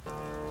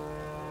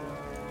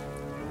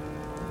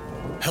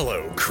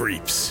Hello,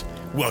 creeps.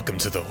 Welcome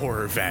to the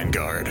Horror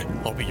Vanguard.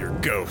 I'll be your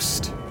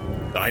ghost.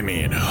 I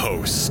mean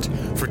host,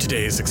 for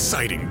today's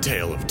exciting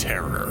tale of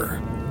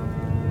terror.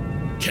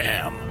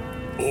 Cam,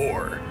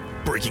 or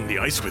Breaking the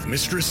Ice with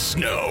Mistress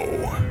Snow.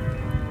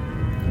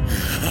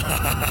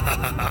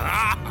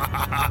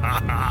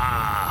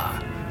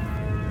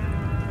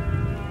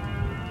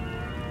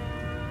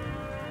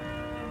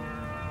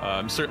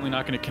 I'm certainly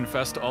not going to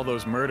confess to all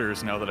those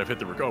murders now that I've hit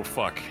the... Oh,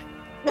 fuck.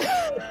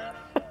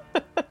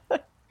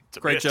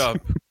 Great job.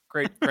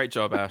 Great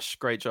job, Ash.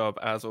 Great job,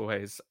 as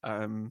always.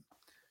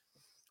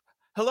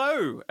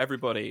 Hello,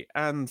 everybody,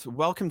 and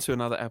welcome to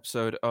another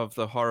episode of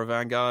the Horror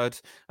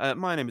Vanguard.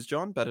 My name is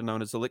John, better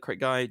known as the Lit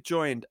Crit Guy,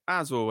 joined,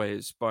 as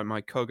always, by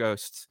my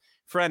co-ghost,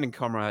 friend and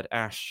comrade,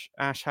 Ash.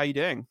 Ash, how you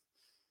doing?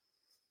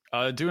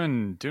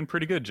 Doing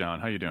pretty good,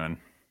 John. How you doing?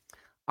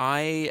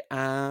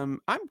 I'm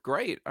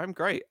great.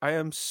 I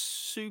am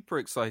super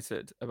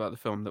excited about the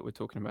film that we're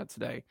talking about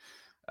today.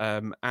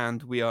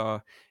 And we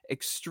are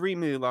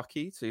extremely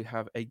lucky to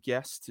have a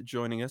guest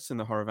joining us in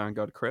the Horror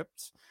Vanguard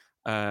crypt.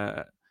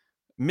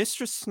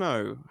 Mistress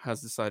Snow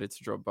has decided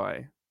to drop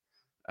by.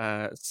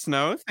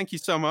 Snow, thank you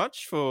so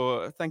much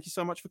for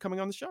coming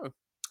on the show.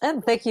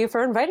 And thank you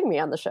for inviting me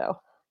on the show.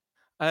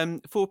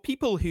 For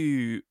people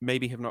who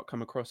maybe have not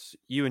come across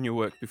you and your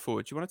work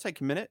before, do you want to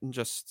take a minute and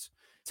just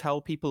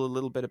tell people a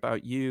little bit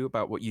about you,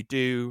 about what you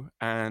do,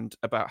 and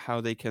about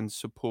how they can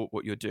support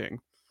what you're doing?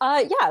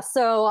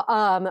 So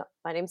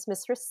my name's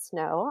Mistress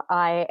Snow.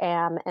 I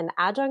am an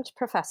adjunct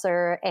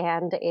professor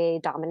and a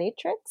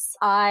dominatrix.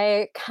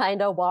 I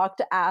kind of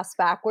walked ass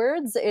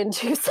backwards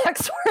into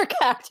sex work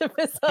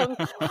activism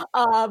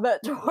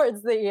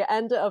towards the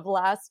end of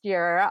last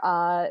year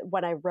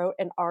when I wrote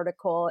an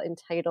article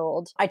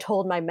entitled, I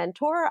Told My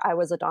Mentor I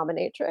Was a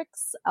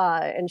Dominatrix,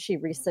 and she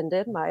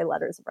rescinded my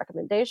letters of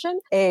recommendation,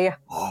 a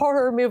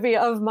horror movie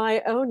of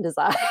my own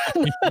design,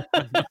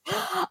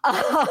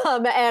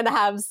 and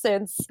have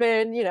since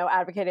been,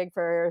 advocating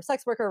for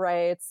sex worker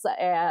rights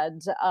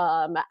and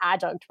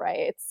adjunct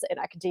rights in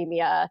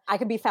academia. I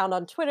can be found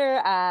on Twitter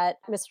at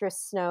Mistress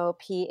Snow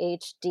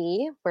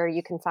PhD, where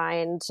you can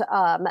find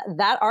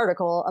that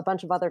article, a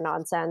bunch of other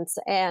nonsense,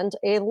 and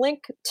a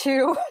link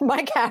to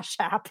my Cash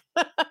App.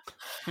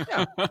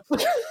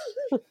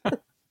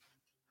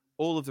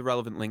 All of the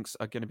relevant links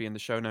are going to be in the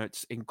show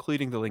notes,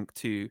 including the link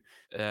to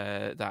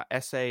that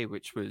essay,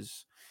 which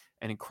was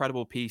an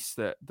incredible piece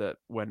that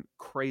went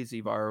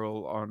crazy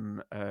viral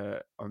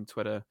on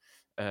Twitter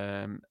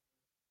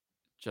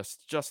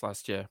just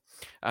last year.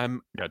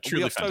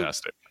 Truly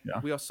fantastic.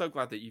 We are so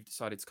glad that you've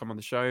decided to come on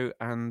the show,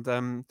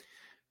 and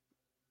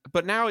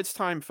but now it's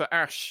time for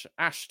Ash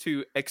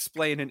to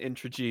explain and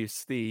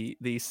introduce the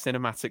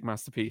cinematic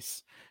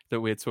masterpiece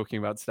that we're talking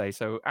about today.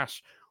 So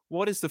Ash,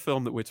 what is the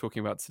film that we're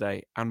talking about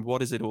today, and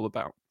what is it all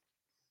about?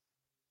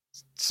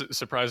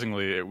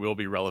 Surprisingly, it will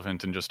be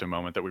relevant in just a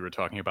moment that we were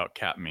talking about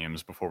cat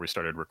memes before we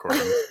started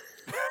recording.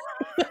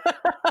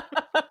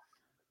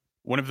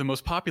 One of the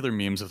most popular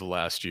memes of the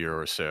last year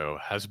or so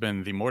has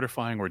been the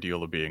mortifying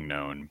ordeal of being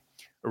known.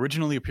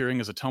 Originally appearing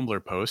as a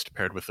Tumblr post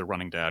paired with the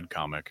Running Dad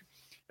comic,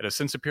 it has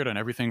since appeared on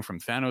everything from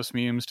Thanos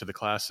memes to the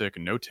classic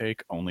no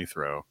take, only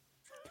throw.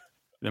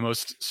 The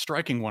most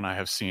striking one I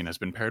have seen has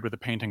been paired with a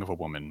painting of a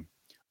woman.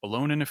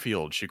 Alone in a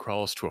field, she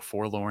crawls to a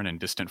forlorn and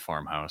distant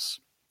farmhouse.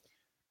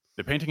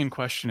 The painting in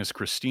question is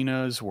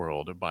Christina's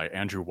World by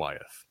Andrew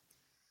Wyeth.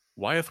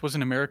 Wyeth was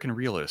an American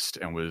realist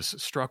and was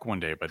struck one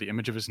day by the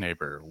image of his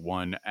neighbor,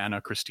 one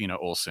Anna Christina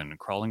Olsen,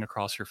 crawling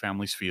across her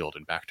family's field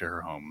and back to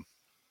her home.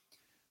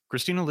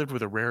 Christina lived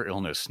with a rare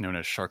illness known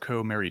as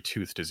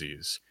Charcot-Marie-Tooth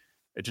disease,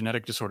 a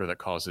genetic disorder that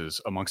causes,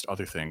 amongst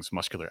other things,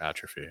 muscular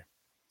atrophy.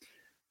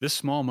 This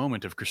small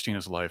moment of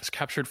Christina's life has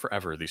captured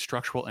forever the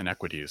structural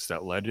inequities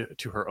that led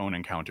to her own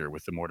encounter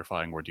with the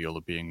mortifying ordeal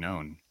of being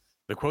known.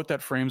 The quote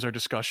that frames our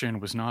discussion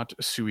was not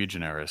sui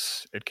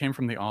generis. It came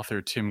from the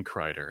author Tim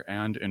Kreider,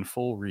 and in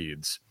full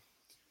reads,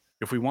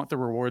 "If we want the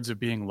rewards of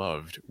being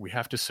loved, we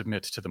have to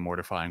submit to the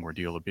mortifying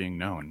ordeal of being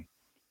known.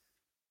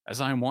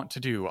 As I am wont to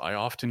do, I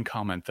often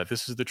comment that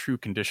this is the true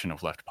condition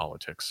of left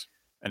politics,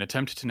 an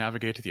attempt to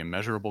navigate the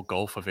immeasurable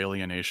gulf of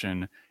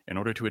alienation in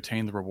order to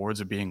attain the rewards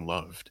of being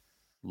loved.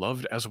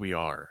 Loved as we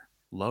are,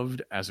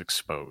 loved as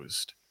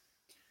exposed."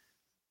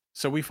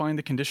 So we find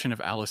the condition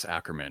of Alice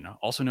Ackerman,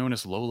 also known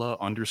as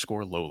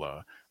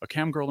Lola_Lola, a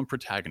camgirl and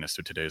protagonist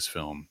of today's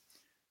film.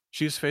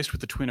 She is faced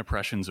with the twin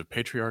oppressions of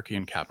patriarchy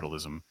and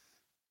capitalism,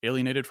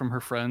 alienated from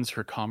her friends,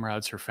 her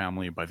comrades, her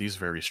family by these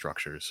very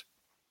structures.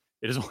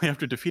 It is only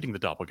after defeating the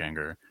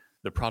doppelganger,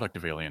 the product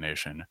of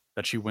alienation,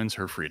 that she wins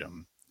her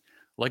freedom.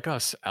 Like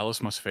us,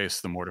 Alice must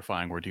face the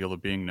mortifying ordeal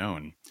of being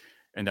known,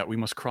 and that we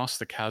must cross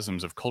the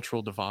chasms of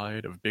cultural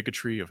divide, of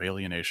bigotry, of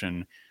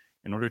alienation,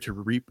 in order to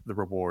reap the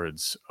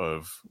rewards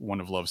of one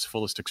of love's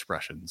fullest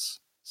expressions,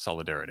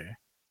 solidarity.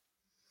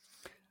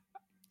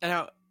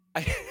 Now,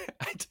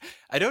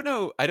 I don't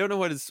know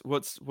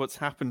what's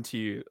happened to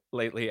you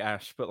lately,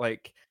 Ash, but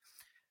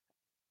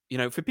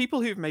for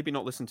people who've maybe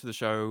not listened to the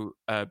show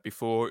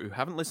before, who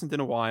haven't listened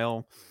in a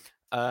while,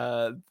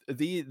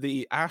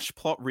 the Ash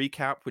plot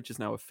recap, which is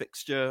now a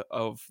fixture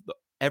of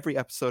every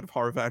episode of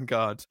Horror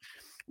Vanguard,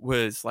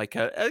 was like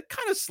a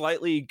kind of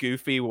slightly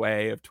goofy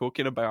way of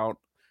talking about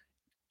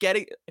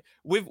getting.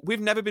 We've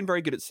never been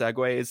very good at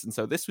segues, and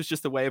so this was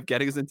just a way of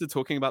getting us into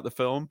talking about the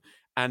film.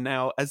 And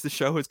now, as the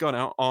show has gone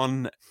out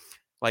on,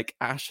 like,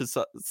 Ash has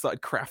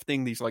started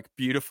crafting these like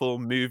beautiful,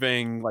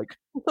 moving, like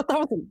That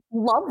was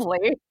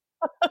lovely.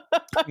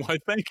 Why,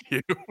 thank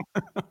you.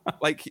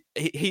 like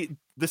he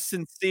the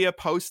sincere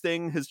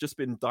posting has just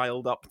been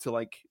dialed up to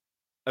like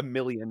 1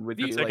 million with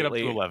you Take it up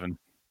lately. to 11.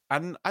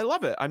 And I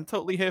love it. I'm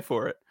totally here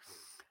for it.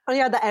 Oh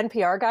yeah, the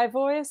NPR guy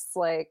voice,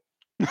 like.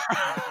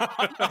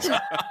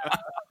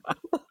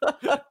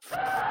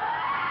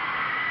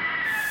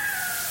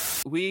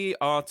 We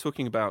are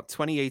talking about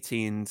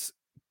 2018's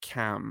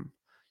Cam.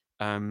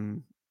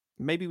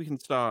 Maybe we can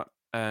start.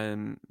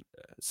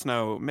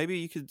 Snow,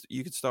 maybe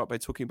you could start by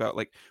talking about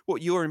like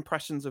what your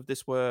impressions of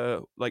this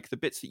were, like the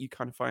bits that you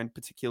kind of find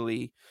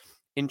particularly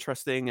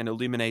interesting and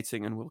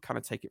illuminating, and we'll kind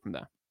of take it from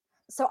there.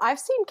 So I've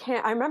seen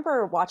Cam. I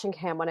remember watching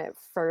Cam when it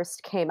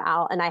first came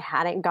out, and I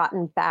hadn't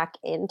gotten back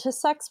into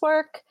sex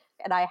work,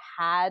 and I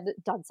had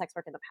done sex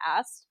work in the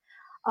past,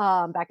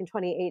 back in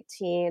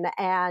 2018,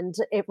 and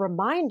it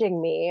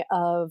reminding me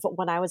of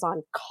when I was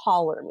on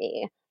Collar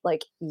Me,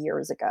 like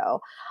years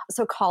ago.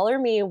 So Collar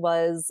Me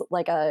was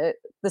like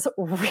this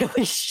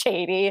really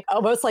shady,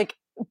 almost like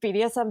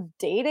BDSM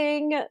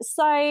dating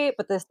site,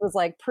 but this was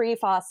like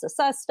pre-FOSTA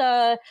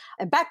SESTA,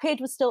 and Backpage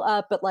was still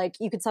up, but like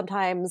you could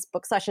sometimes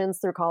book sessions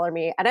through Collar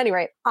Me. At any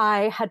rate,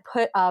 I had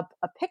put up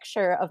a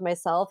picture of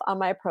myself on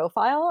my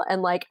profile,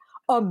 and like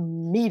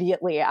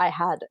immediately I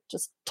had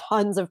just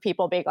tons of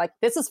people being like,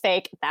 this is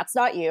fake, that's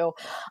not you.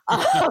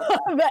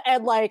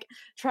 And like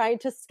trying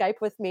to Skype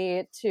with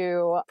me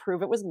to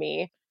prove it was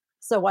me.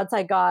 So once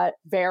I got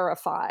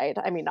verified,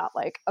 I mean, not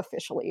like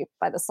officially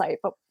by the site,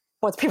 but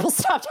once people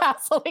stopped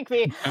hassling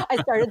me, I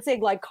started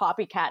seeing like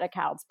copycat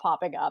accounts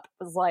popping up.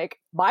 It was like,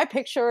 my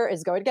picture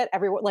is going to get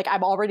everyone. Like,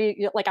 I'm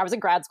already, like, I was in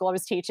grad school, I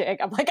was teaching.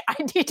 I'm like, I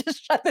need to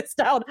shut this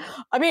down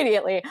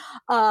immediately.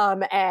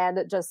 And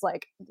just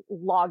like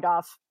logged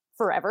off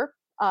forever.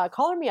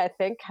 Collar Me, I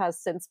think, has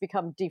since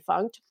become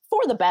defunct for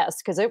the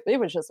best, because it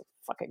was just a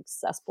fucking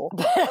cesspool.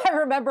 I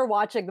remember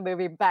watching the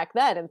movie back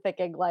then and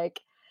thinking like,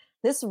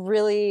 this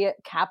really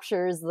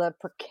captures the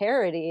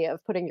precarity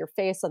of putting your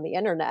face on the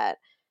internet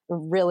in a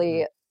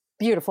really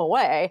beautiful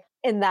way,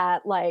 in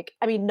that, like,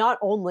 I mean, not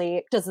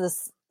only does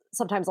this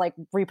sometimes like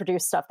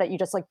reproduce stuff that you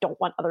just like don't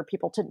want other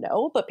people to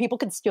know, but people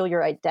can steal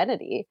your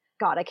identity.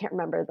 God, I can't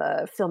remember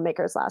the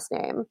filmmaker's last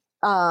name.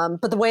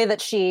 But the way that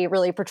she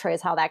really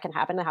portrays how that can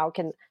happen and how it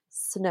can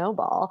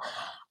snowball.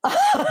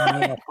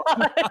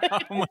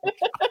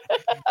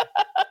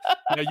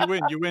 Yeah,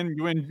 you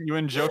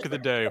win joke of the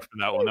day for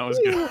that one. That was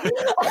good.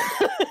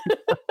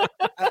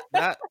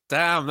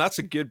 Damn, that's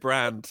a good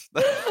brand.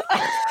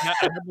 I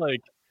had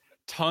like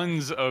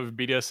tons of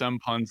BDSM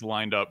puns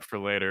lined up for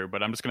later,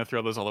 but I'm just gonna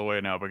throw those all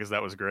away now because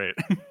that was great.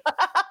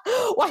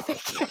 Why,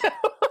 thank you.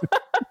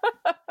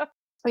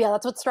 Yeah,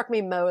 that's what struck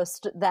me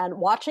most. Then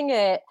watching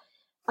it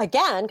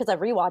again, because I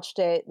rewatched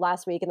it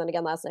last week and then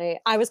again last night,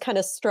 I was kind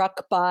of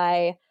struck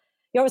by,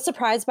 I was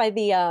surprised by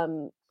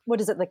the what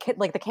is it,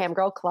 the Cam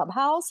Girl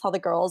Clubhouse, how the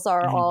girls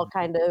are all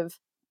kind of,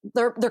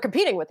 they're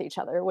competing with each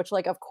other, which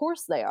like of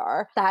course they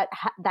are.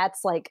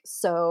 That's like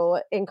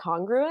so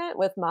incongruent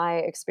with my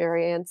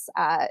experience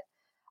at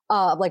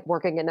like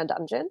working in a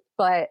dungeon.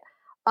 But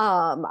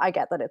I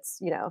get that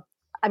it's,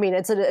 I mean,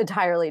 it's an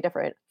entirely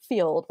different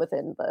field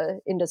within the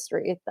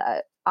industry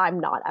that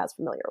I'm not as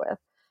familiar with.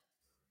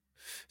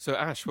 So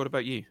Ash, what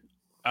about you?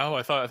 Oh,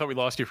 I thought we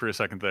lost you for a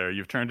second there.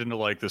 You've turned into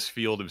like this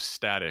field of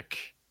static.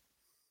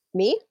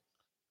 Me?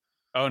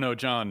 Oh no,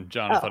 John. Oh.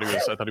 I thought he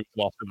was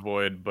lost in the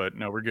void, but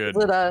no, we're good.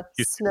 Is it a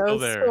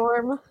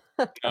snowstorm?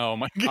 Oh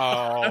my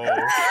god!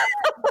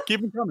 Oh.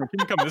 Keep them coming.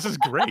 This is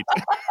great.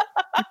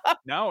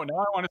 Now I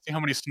want to see how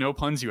many snow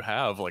puns you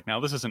have. Like now,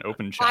 this is an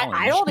open challenge.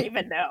 I don't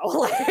even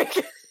know.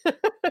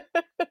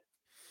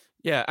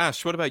 Yeah,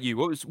 Ash, what about you?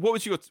 What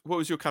was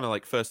your kind of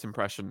like first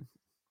impression?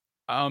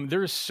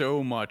 There is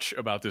so much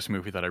about this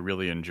movie that I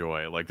really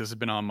enjoy. Like this has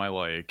been on my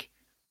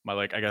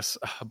I guess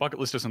bucket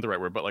list isn't the right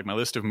word, but like my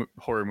list of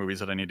horror movies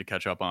that I need to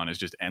catch up on is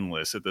just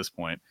endless at this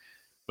point.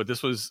 But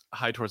this was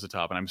high towards the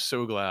top, and I'm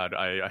so glad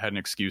I had an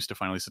excuse to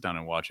finally sit down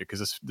and watch it,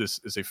 because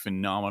this is a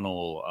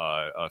phenomenal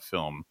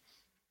film.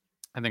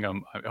 I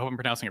hope I'm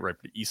pronouncing it right,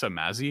 but Issa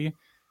Mazzy,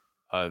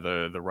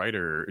 the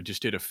writer,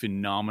 just did a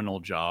phenomenal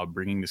job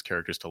bringing these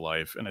characters to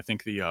life. And I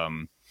think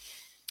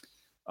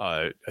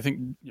I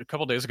think a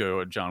couple days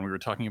ago, John, we were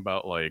talking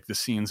about like the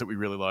scenes that we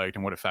really liked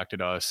and what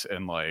affected us,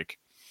 and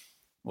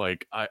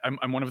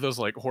I'm one of those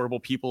like horrible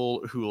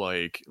people who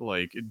like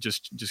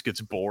just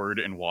gets bored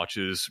and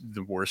watches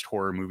the worst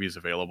horror movies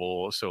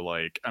available. So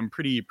like I'm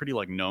pretty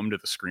like numb to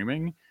the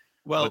screaming.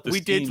 Well, we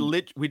did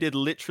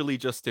literally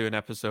just do an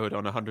episode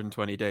on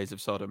 120 Days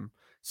of Sodom.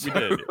 So. We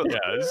did,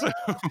 yeah.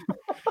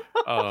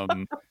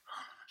 So,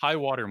 high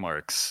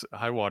watermarks,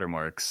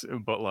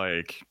 but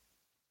like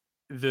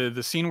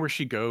the scene where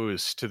she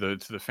goes to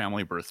the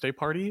family birthday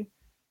party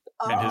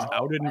and is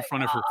Oh outed in my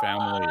front of her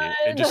family.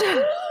 It just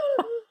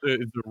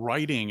the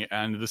writing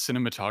and the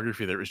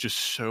cinematography there is just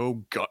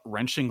so gut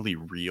wrenchingly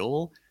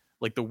real.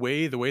 Like the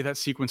way that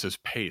sequence is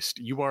paced,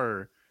 you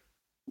are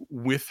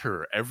with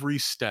her every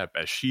step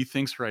as she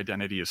thinks her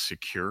identity is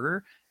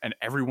secure, and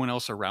everyone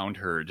else around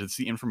her, just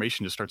the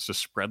information just starts to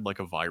spread like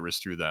a virus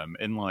through them.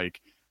 And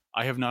like,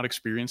 I have not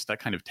experienced that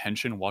kind of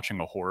tension watching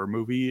a horror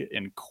movie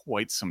in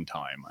quite some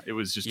time. It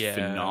was just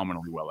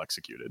phenomenally well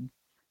executed.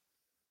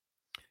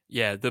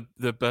 Yeah,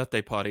 the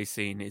birthday party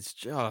scene is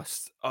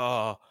just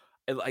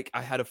like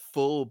I had a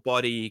full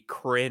body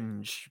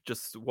cringe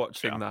just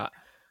watching that.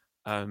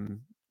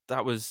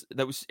 That was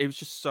it was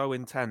just so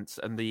intense,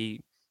 and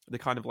the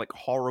kind of like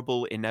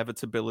horrible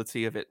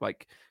inevitability of it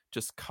like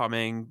just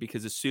coming,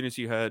 because as soon as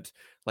you heard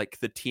like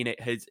the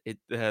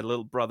her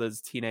little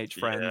brother's teenage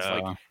friends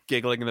like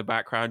giggling in the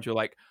background, you're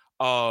like,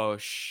 oh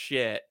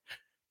shit,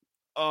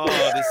 oh,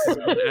 this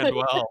isn't gonna end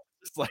well.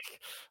 It's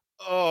like,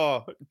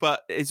 oh,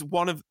 but it's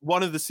one of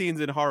the scenes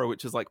in horror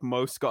which has like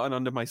most gotten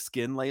under my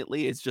skin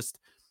lately. It's just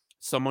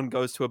someone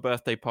goes to a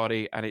birthday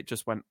party and it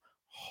just went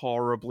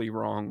horribly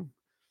wrong.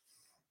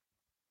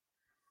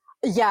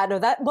 Yeah, no,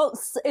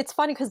 it's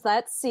funny because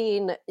that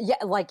scene,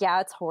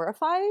 it's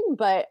horrifying,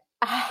 but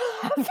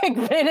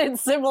having been in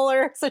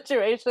similar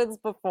situations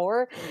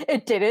before,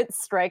 it didn't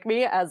strike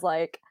me as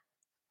like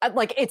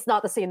it's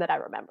not the scene that I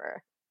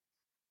remember.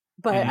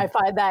 But I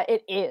find that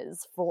it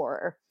is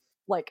for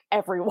like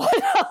everyone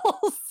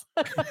else.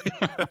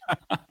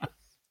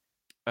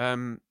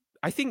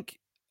 I think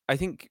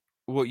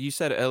what you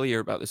said earlier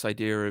about this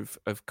idea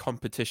of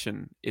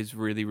competition is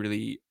really,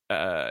 really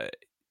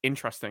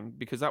interesting,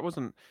 because that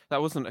wasn't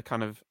a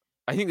kind of,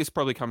 I think this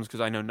probably comes because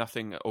I know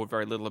nothing or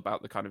very little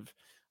about the kind of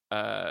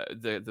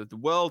the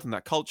world and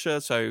that culture.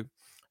 So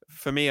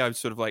for me, I was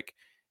sort of like,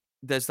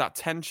 there's that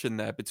tension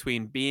there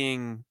between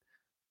being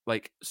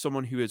like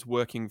someone who is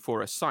working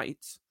for a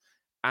site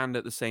and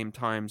at the same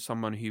time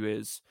someone who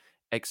is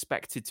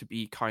expected to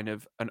be kind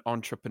of an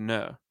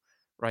entrepreneur,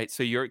 right?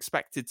 So you're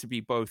expected to be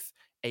both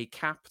a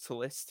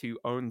capitalist who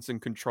owns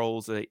and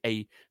controls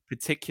a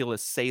particular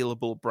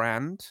saleable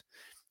brand,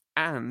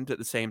 and at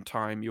the same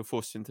time you're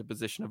forced into the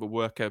position of a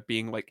worker,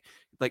 being like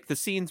the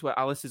scenes where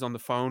Alice is on the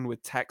phone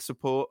with tech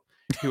support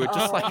who are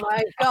just oh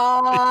my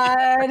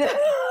god.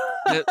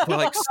 they're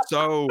like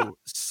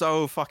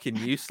so fucking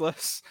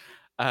useless.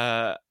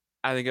 And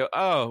they go,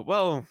 oh,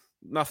 well,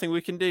 nothing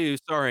we can do,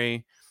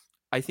 sorry.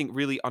 I think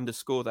really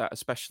underscore that,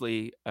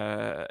 especially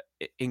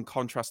in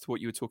contrast to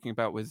what you were talking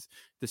about with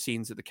the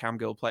scenes at the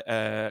Camgirl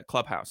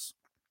clubhouse.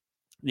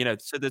 You know,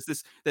 so there's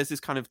this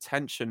kind of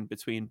tension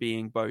between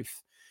being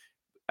both,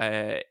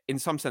 in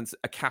some sense,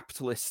 a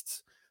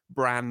capitalist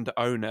brand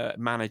owner,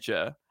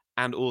 manager,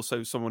 and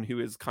also someone who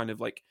is kind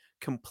of like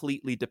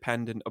completely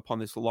dependent upon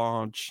this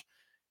large,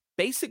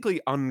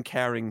 basically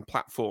uncaring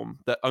platform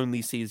that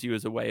only sees you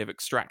as a way of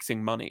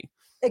extracting money.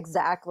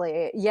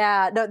 Exactly.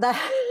 Yeah. No,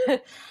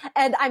 that,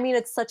 and I mean,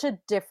 it's such a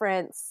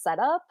different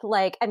setup.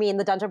 Like, I mean,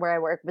 the dungeon where I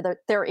work,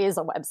 there is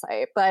a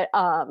website, but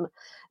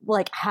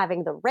like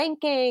having the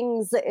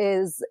rankings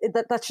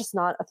that's just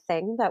not a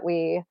thing that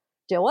we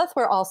deal with.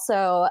 We're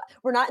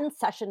not in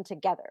session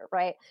together,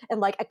 right? And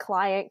like a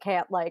client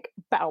can't like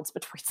bounce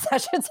between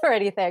sessions or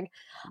anything.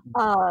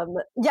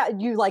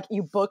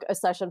 You book a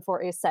session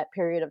for a set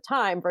period of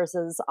time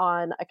versus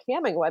on a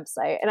camming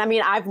website. And I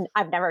mean,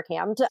 I've never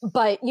cammed,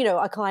 but you know,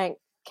 a client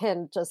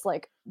can just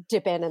like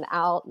dip in and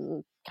out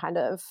and kind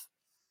of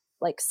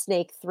like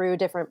snake through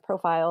different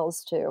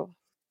profiles to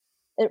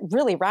it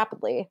really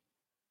rapidly.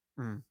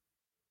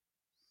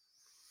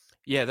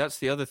 Yeah, that's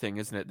the other thing,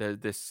 isn't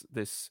it?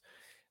 This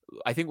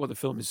I think what the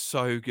film is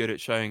so good at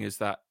showing is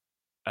that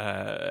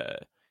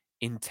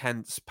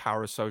intense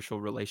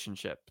parasocial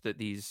relationship that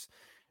these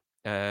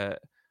her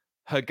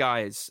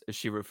guys, as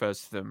she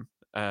refers to them,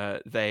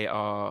 they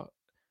are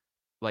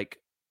like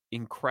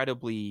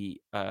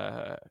incredibly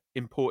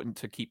important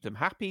to keep them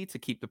happy, to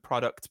keep the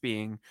product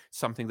being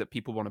something that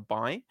people want to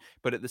buy,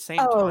 but at the same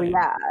time,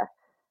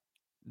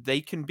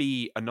 they can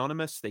be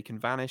anonymous, they can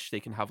vanish,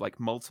 they can have like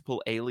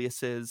multiple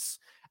aliases,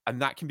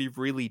 and that can be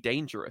really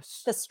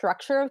dangerous. The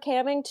structure of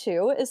camming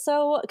too is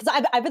so,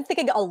 because I've been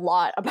thinking a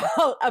lot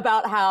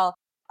about how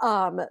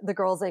the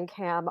girls in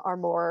cam are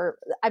more,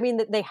 I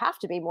mean, they have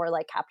to be more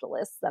like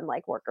capitalists than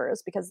like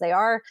workers, because they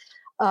are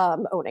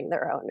owning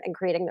their own and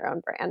creating their own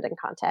brand and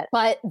content.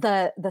 But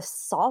the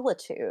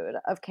solitude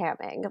of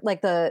camming,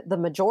 like the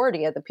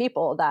majority of the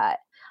people that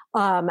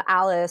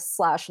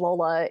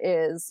Alice/Lola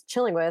is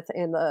chilling with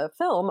in the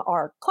film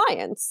are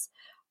clients,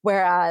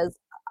 whereas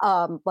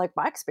like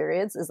my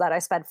experience is that I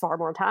spend far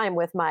more time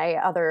with the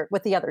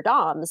other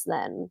DOMs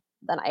than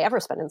I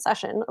ever spend in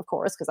session, of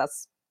course, because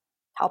that's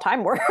how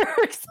time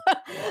works.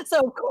 So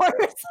of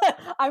course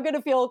I'm going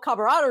to feel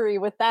camaraderie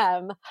with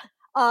them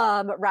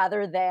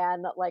rather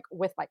than like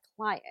with my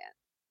client.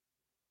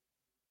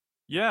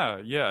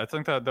 Yeah, I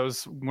think that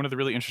was one of the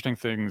really interesting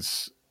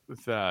things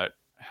that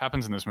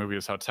happens in this movie,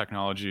 is how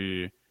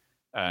technology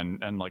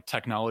and like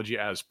technology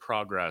as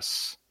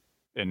progress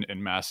in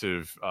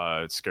massive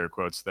scare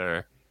quotes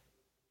there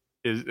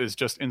is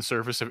just in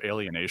service of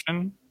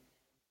alienation.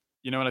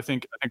 And I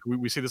think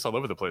we see this all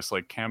over the place.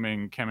 Like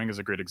camming is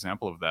a great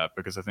example of that,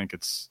 because I think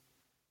it's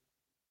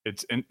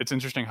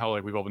interesting how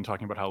like we've all been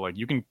talking about how like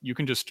you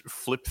can just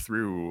flip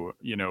through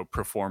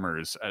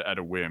performers at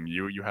a whim.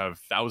 You have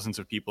thousands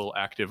of people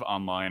active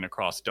online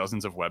across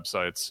dozens of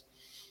websites,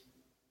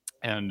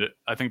 and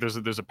I think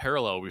there's a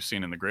parallel we've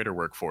seen in the greater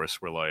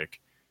workforce where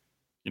like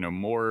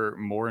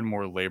more and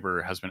more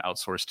labor has been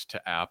outsourced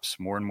to apps,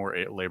 more and more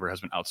labor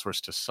has been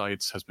outsourced to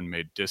sites, has been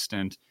made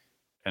distant,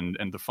 and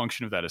the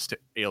function of that is to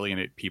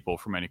alienate people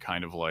from any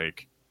kind of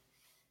like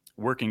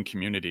working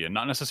community, and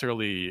not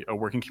necessarily a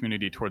working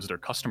community towards their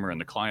customer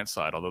and the client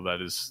side, although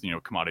that is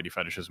commodity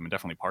fetishism and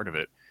definitely part of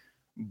it,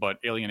 but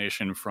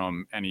alienation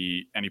from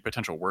any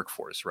potential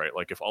workforce, right?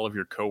 Like if all of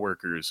your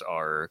coworkers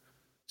are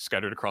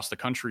scattered across the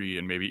country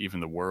and maybe even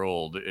the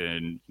world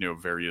in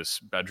various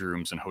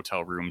bedrooms and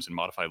hotel rooms and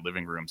modified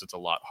living rooms, it's a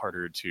lot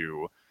harder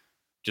to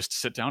just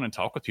sit down and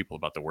talk with people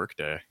about the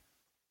workday.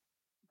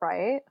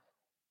 Right.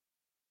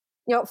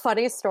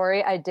 Funny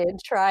story, I did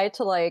try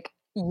to like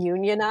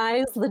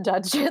unionize the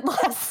dungeon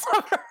last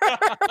summer.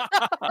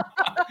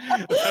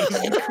 That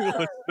is the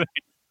coolest thing.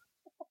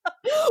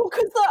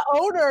 Because the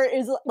owner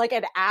is like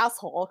an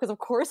asshole, because of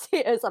course he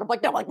is, and I'm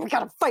like, no, like we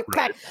gotta fight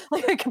back,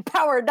 like I can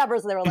power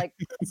numbers, and they were like,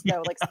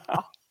 no, like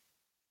stop.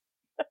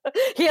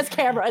 He has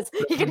cameras,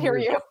 he can hear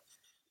you.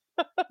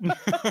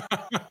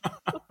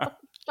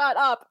 Shut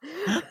up.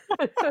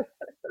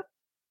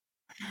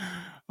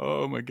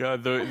 Oh my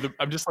god,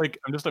 I'm just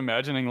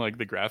imagining like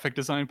the graphic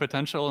design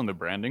potential and the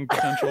branding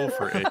potential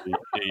for a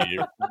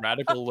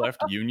radical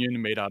left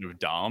union made out of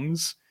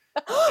DOMs,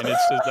 and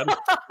it's just that is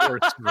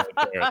force right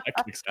there. That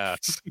kicks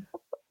ass.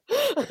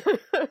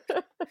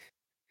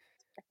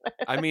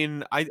 I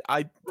mean,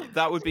 I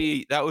that would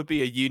be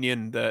a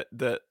union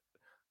that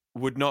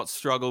would not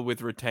struggle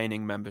with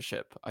retaining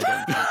membership, I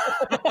don't think.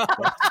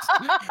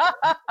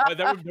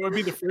 That would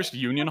be the first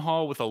union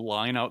hall with a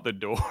line out the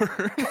door.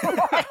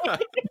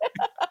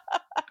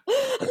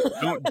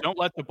 Don't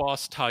let the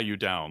boss tie you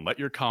down. Let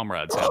your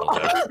comrades handle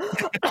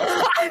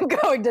that. I'm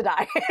going to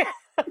die.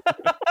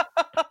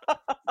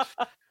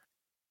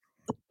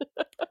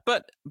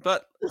 But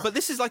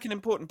this is like an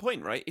important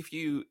point, right? If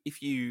you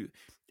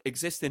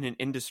exist in an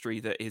industry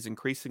that is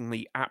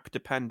increasingly app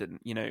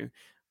dependent,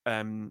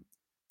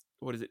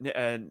 what is it?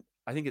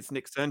 I think it's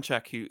Nick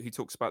Cernchak who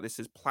talks about this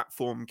as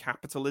platform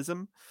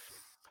capitalism.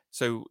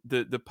 So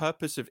the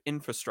purpose of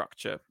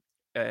infrastructure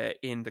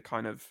in the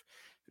kind of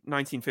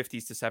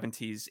 1950s to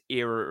 70s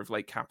era of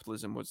like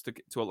capitalism was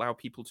to allow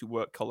people to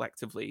work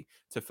collectively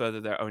to further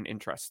their own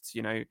interests.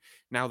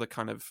 Now the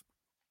kind of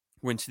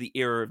we're into the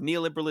era of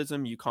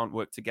neoliberalism. You can't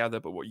work together,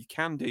 but what you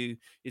can do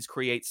is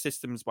create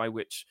systems by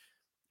which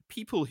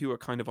people who are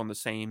kind of on the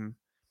same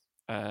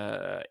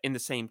in the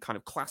same kind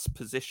of class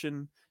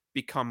position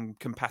become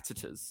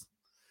competitors.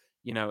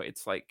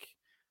 It's like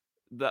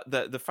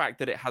the fact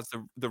that it has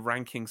the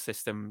ranking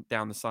system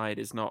down the side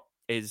is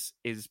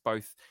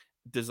both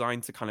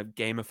designed to kind of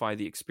gamify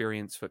the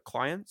experience for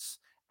clients,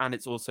 and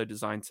it's also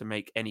designed to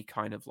make any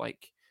kind of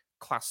like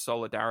class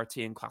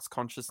solidarity and class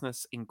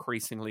consciousness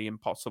increasingly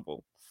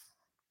impossible.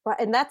 Right,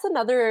 and that's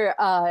another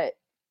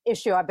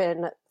issue I've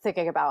been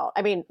thinking about.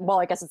 I mean, well,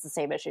 I guess it's the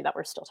same issue that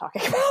we're still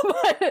talking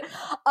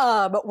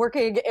about, but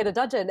working in a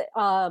dungeon,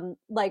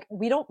 like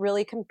we don't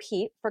really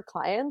compete for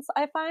clients,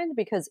 I find,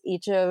 because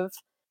each of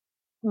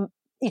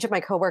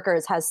my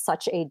coworkers has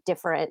such a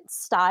different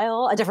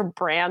style, a different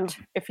brand,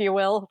 if you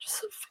will,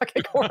 just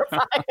fucking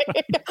horrifying.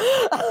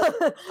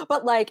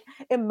 But like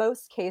in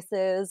most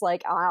cases,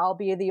 like I'll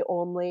be the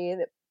only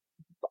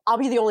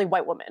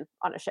white woman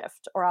on a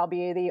shift, or I'll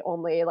be the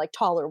only like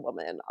taller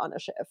woman on a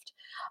shift,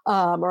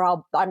 or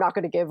I'm not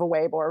going to give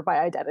away more of my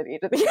identity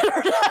to the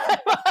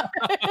internet.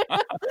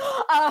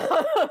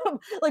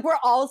 Like we're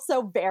all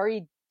so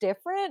very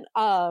different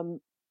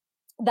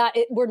that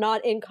we're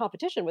not in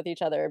competition with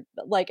each other.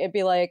 Like it'd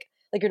be like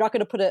you're not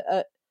going to put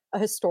a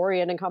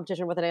historian in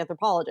competition with an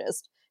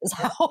anthropologist, is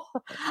how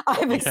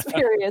I've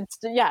experienced.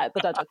 Yeah,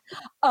 the dungeon.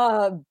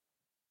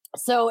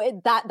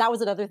 So that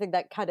was another thing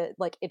that kind of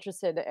like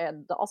interested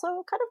and also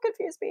kind of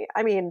confused me.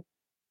 I mean,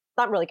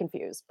 not really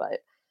confused,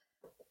 but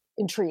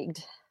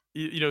intrigued.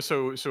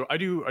 So I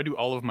do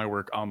all of my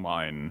work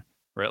online,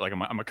 right? Like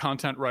I'm a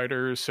content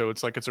writer, so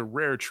it's a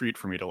rare treat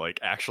for me to like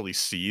actually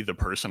see the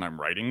person I'm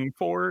writing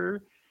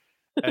for.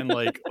 And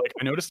like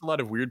I noticed a lot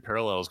of weird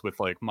parallels with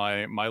like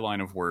my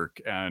line of work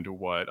and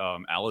what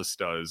Alice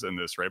does in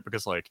this, right?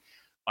 Because like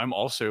I'm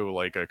also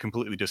like a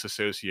completely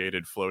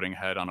disassociated floating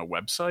head on a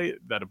website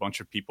that a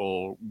bunch of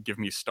people give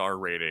me star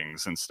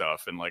ratings and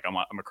stuff, and like I'm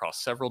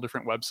across several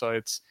different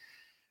websites,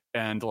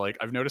 and like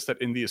I've noticed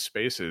that in these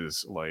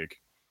spaces,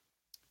 like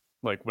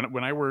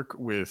when I work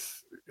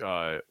with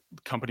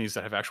companies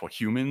that have actual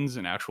humans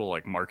and actual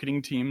like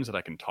marketing teams that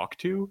I can talk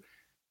to,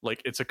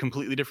 like it's a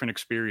completely different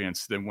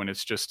experience than when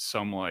it's just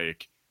some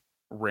like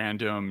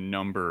random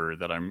number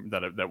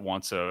that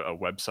wants a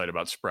website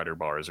about spreader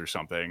bars or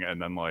something,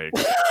 and then like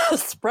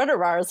Spreader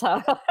bars,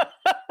 huh?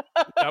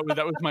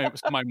 that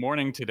was my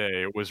morning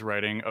today, was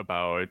writing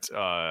about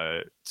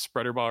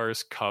spreader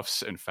bars,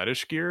 cuffs, and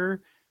fetish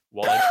gear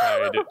while I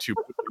tried to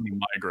put in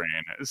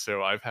migraine.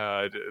 So I've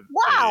had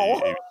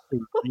Wow. a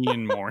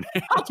mean morning.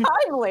 How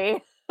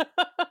timely.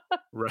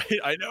 Right,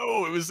 I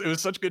know, it was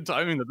such good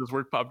timing that this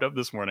work popped up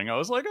this morning. I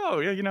was like,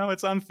 oh yeah,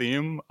 it's on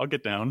theme. I'll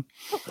get down.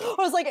 I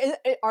was like,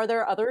 are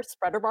there other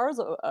spreader bars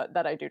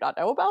that I do not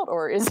know about,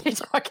 or is he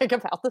talking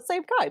about the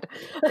same kind?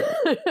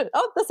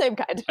 Oh, the same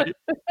kind. I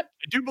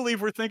do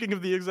believe we're thinking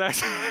of the exact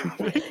same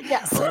thing.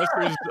 Yes. Unless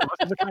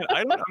there's a kind,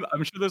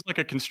 I'm sure there's like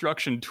a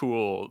construction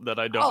tool that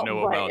I don't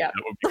know about that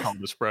would be called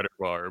the spreader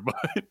bar,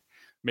 but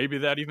maybe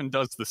that even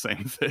does the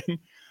same thing.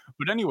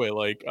 But anyway,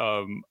 like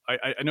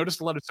I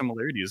noticed a lot of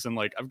similarities, and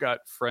like I've got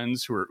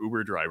friends who are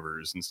Uber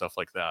drivers and stuff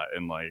like that,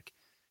 and like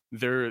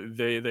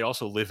they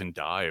also live and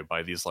die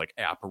by these like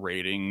app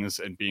ratings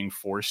and being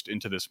forced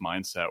into this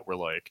mindset where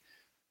like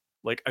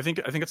I think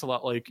it's a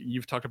lot like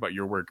you've talked about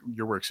your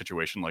work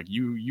situation. Like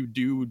you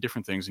do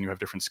different things and you have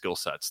different skill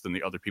sets than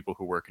the other people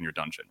who work in your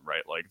dungeon,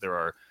 right? Like there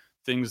are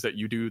things that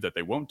you do that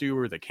they won't do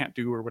or they can't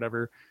do or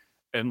whatever.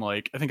 And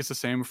like I think it's the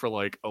same for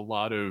like a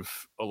lot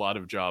of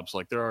jobs.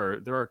 Like there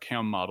are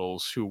cam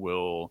models who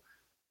will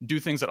do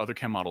things that other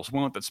cam models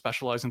won't, that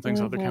specialize in things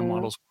that other cam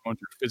models won't,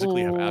 or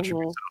physically have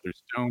attributes that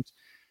others don't.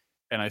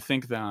 And I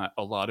think that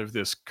a lot of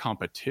this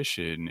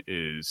competition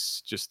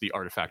is just the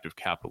artifact of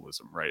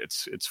capitalism, right?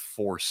 It's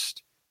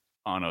forced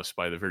on us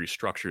by the very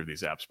structure of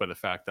these apps, by the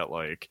fact that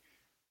like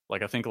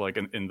I think like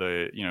in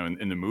the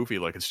in the movie,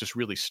 like it's just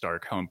really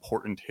stark how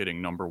important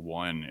hitting number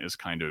one is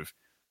kind of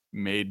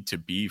made to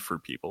be for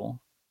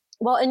people.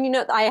 Well, and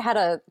I had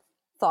a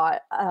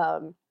thought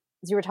as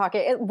you were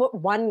talking.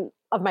 One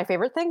of my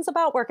favorite things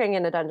about working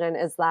in a dungeon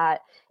is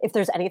that if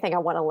there's anything I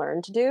want to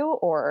learn to do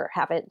or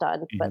haven't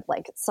done, but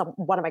like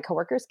one of my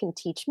coworkers can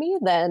teach me,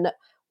 then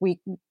they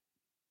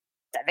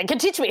can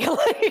teach me.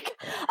 Like,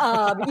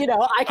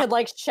 I could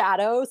like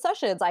shadow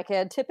sessions. I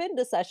can tip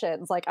into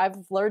sessions. Like I've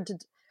learned to.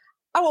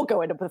 I won't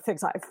go into the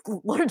things I've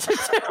learned to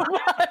do.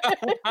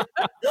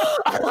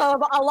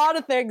 A lot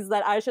of things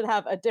that I should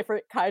have a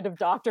different kind of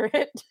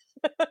doctorate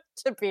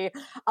to be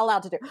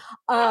allowed to do.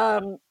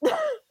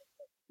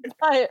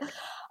 But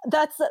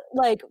that's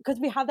like,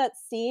 because we have that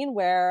scene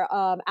where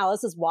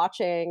Alice is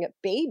watching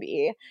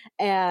Baby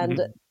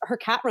and her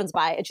cat runs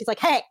by and she's like,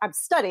 hey, I'm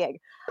studying.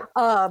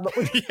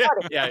 Which is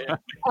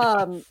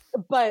funny.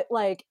 But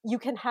like you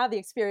can have the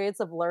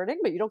experience of learning,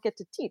 but you don't get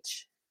to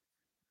teach.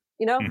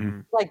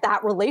 Like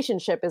that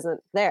relationship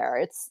isn't there.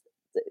 It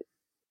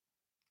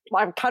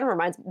kind of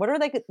reminds, what are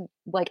they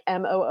like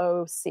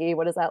MOOC?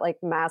 What is that, like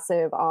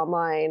massive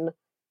online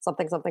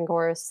something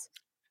course?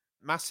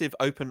 Massive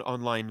open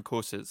online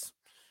courses.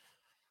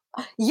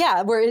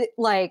 Yeah, where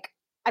like,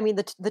 I mean,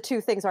 the two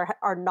things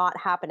are not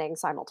happening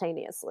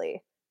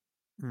simultaneously.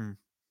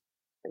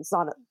 It's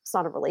not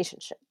a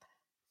relationship.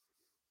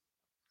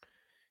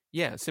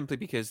 Yeah, simply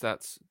because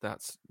that's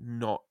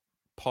not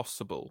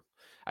possible.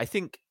 I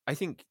think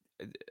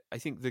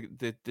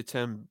the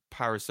term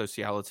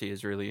parasociality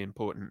is really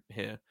important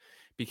here,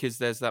 because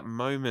there's that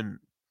moment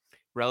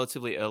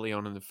relatively early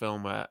on in the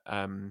film where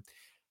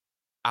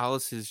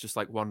Alice is just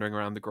like wandering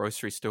around the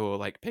grocery store,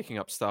 like picking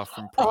up stuff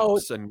and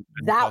props and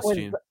that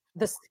costume. was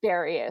the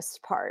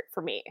scariest part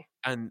for me.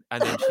 And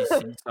then she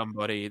sees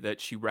somebody that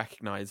she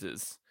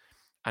recognizes,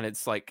 and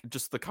it's like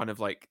just the kind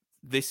of like,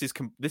 this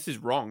is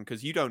wrong,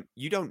 because you don't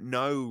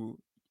know.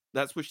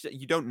 That's what she said.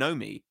 You don't know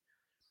me.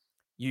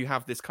 You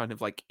have this kind of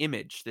like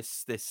image,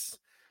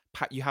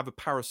 you have a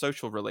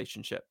parasocial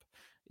relationship.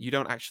 You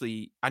don't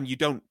actually, and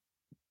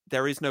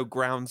there is no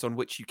grounds on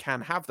which you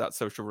can have that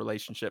social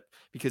relationship,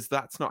 because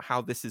that's not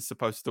how this is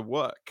supposed to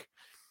work.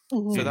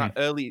 So that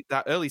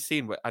early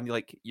scene where, and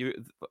like you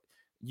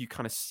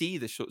kind of see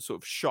this sort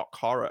of shock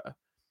horror,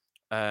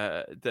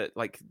 that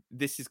like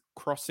this is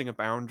crossing a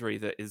boundary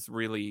that is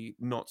really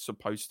not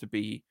supposed to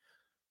be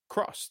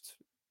crossed.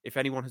 If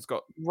anyone has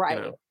got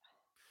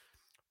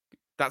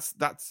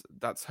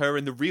that's her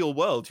in the real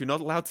world. You're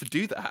not allowed to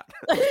do that.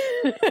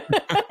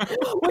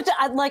 Which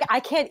I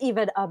can't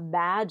even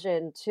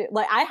imagine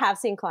like I have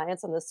seen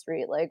clients on the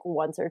street like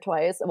once or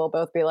twice and we'll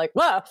both be like,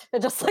 whoa,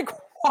 and just like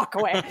walk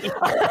away.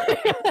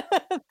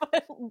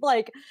 But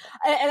like,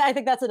 and I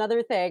think that's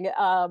another thing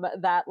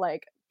that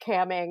like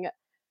camming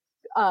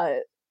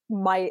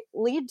might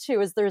lead to,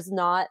 is there's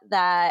not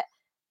that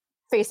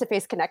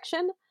face-to-face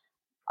connection,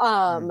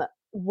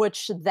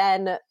 which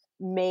then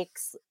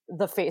makes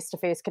the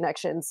face-to-face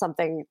connection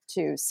something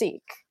to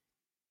seek.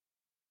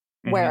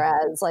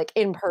 Whereas like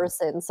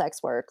in-person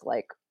sex work,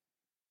 like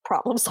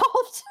problem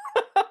solved.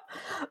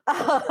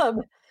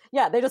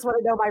 They just want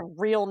to know my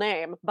real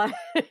name. But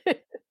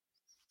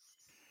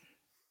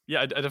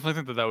yeah, I definitely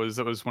think that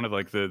was one of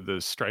like the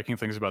striking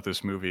things about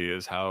this movie,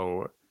 is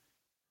how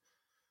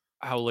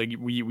like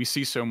we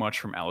see so much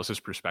from Alice's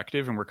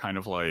perspective, and we're kind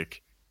of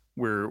like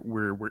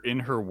we're in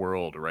her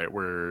world, right?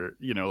 Where,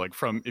 you know, like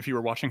from, if you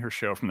were watching her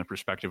show from the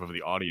perspective of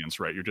the audience,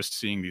 right, you're just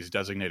seeing these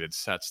designated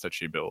sets that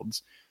she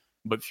builds.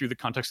 But through the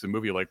context of the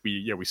movie, like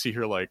we see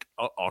her like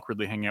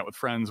awkwardly hanging out with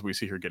friends. We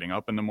see her getting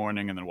up in the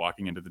morning and then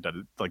walking into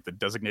the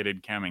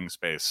designated camming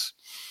space.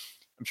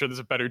 I'm sure there's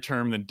a better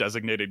term than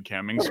designated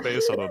camming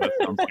space, although that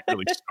sounds like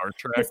really Star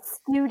Trek. The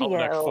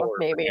studio,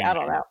 maybe. I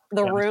don't know.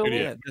 The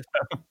room.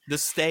 The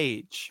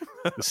stage.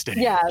 The stage.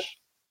 Yeah.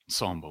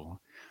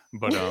 Ensemble.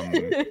 But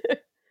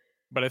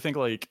but I think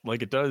like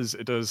it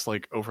does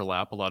like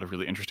overlap a lot of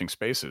really interesting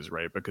spaces,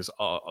 right? Because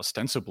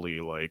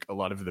ostensibly, like a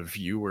lot of the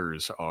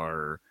viewers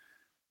are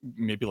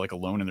maybe like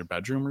alone in their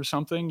bedroom or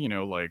something, you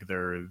know, like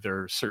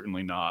they're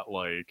certainly not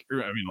like, I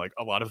mean, like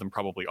a lot of them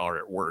probably are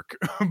at work.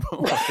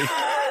 But like,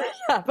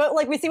 yeah, but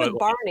like we see with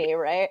Barney,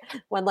 right?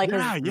 When like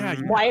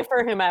his wife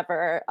or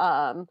whomever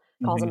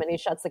calls him and he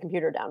shuts the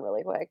computer down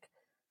really quick.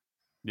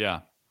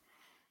 Yeah,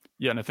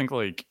 and I think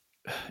like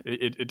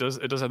it does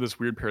have this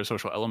weird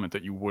parasocial element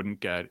that you wouldn't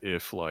get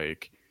if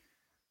like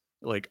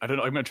I don't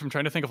know. I'm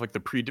trying to think of like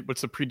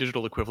what's the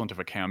pre-digital equivalent of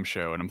a cam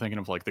show, and I'm thinking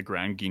of like the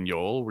Grand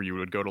Guignol, where you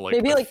would go to like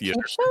maybe like theater.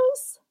 peep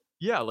shows.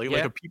 Yeah, like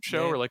a peep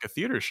show or like a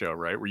theater show,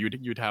 right? Where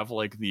you'd have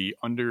like the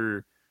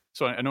under.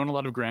 So I know in a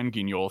lot of Grand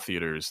Guignol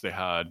theaters, they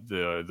had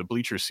the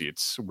bleacher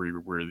seats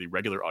where the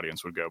regular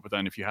audience would go. But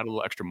then if you had a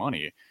little extra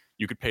money,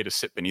 you could pay to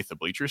sit beneath the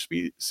bleacher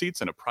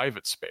seats in a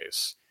private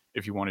space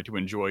if you wanted to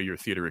enjoy your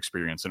theater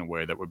experience in a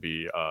way that would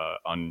be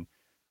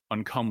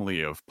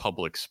uncomely of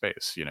public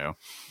space, you know.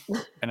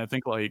 And I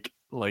think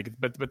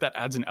but that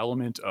adds an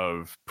element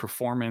of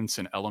performance,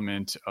 an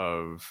element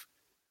of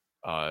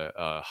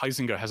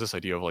Huizinga has this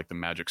idea of like the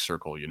magic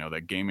circle, you know,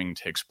 that gaming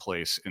takes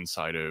place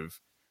inside of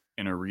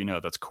an arena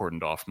that's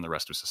cordoned off from the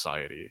rest of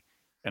society.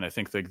 And I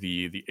think that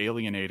the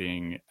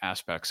alienating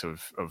aspects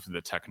of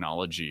the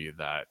technology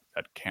that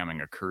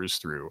camming occurs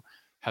through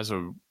has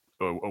a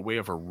way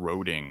of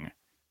eroding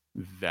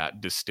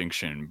that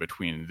distinction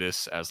between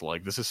this as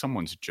like, this is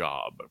someone's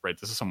job, right?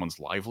 This is someone's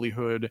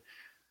livelihood.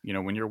 You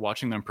know, when you're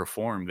watching them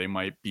perform, they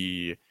might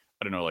be,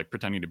 I don't know, like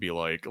pretending to be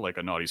like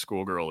a naughty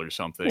schoolgirl or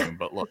something,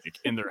 but like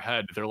in their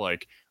head, they're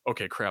like,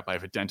 okay, crap, I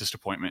have a dentist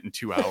appointment in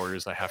 2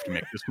 hours. I have to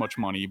make this much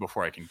money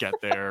before I can get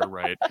there,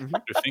 right?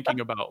 They're thinking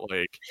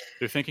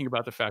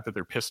about the fact that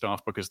they're pissed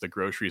off because the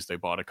groceries they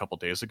bought a couple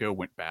days ago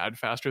went bad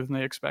faster than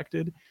they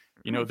expected.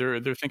 You know,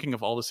 they're thinking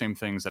of all the same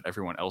things that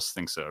everyone else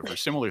thinks of, or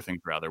similar things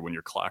rather, when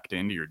you're clocked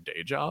into your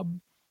day job.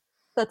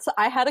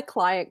 I had a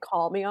client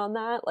call me on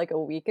that like a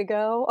week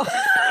ago.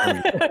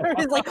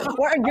 He's like,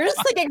 you're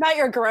just thinking about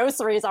your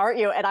groceries, aren't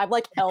you? And I'm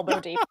like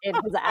elbow deep in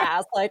his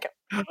ass, like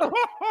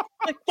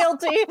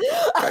guilty.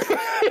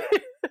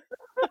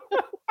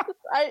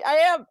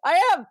 I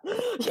am.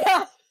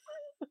 Yeah.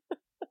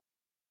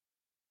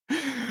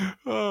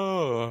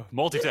 Oh,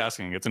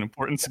 multitasking. It's an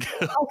important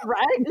skill. All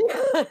right.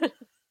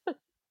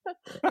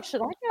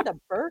 Should I get a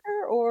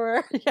burger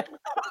or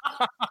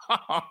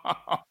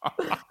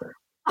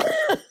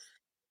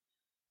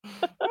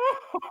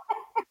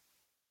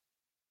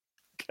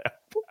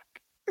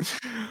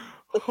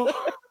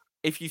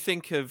If you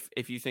think of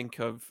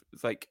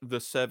like the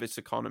service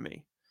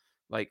economy,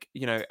 like,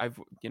 you know, I've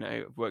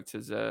worked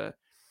as a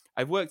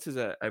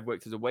waiter, I've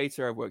worked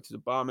as a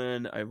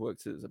barman, I've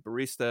worked as a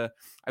barista.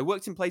 I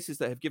worked in places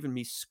that have given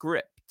me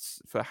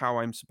scripts for how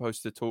I'm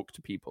supposed to talk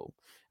to people,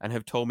 and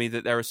have told me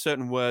that there are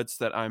certain words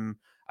that I'm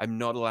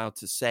not allowed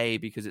to say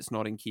because it's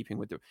not in keeping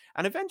with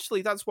and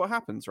eventually that's what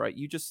happens, right?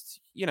 You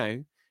just, you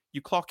know,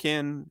 you clock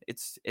in,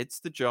 it's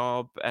the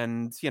job,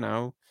 and, you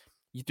know,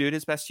 you do it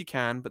as best you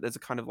can, but there's a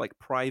kind of like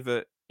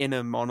private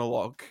inner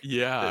monologue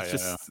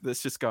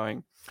that's just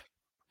going.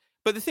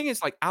 But the thing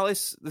is, like,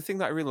 Alice, the thing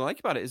that I really like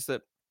about it is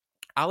that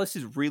Alice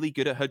is really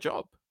good at her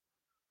job.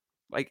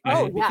 Like,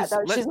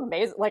 she's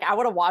amazing. Like, I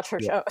want to watch her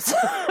shows.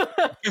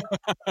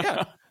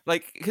 Yeah,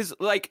 like, because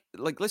like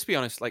let's be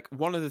honest, like,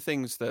 one of the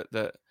things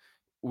that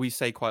we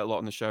say quite a lot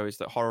on the show is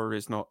that horror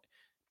is not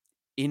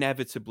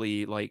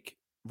inevitably like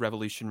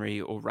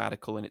revolutionary or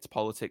radical in its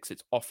politics.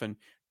 It's often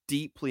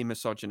deeply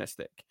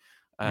misogynistic.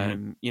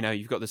 You know,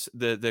 you've got this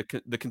the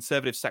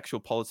conservative sexual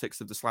politics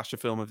of the slasher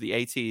film of the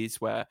 80s,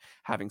 where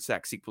having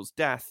sex equals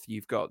death.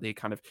 You've got the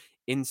kind of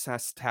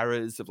incest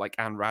terrors of like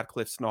Anne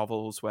Radcliffe's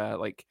novels, where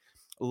like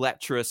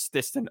lecherous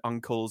distant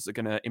uncles are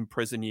going to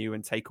imprison you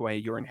and take away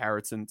your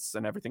inheritance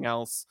and everything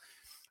else.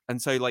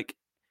 And so, like,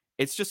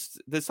 it's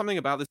just, there's something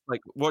about this,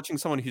 like, watching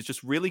someone who's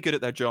just really good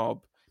at their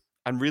job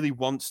and really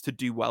wants to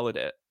do well at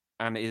it,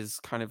 and is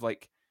kind of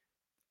like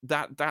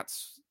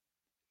that's,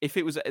 if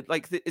it was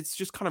like, it's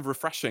just kind of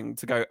refreshing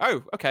to go,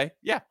 oh, okay,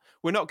 yeah,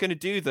 we're not going to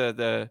do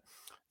the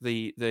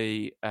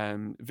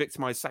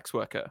victimized sex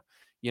worker,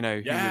 you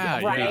know,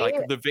 who would be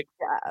like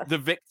the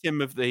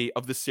victim of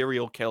the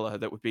serial killer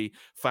that would be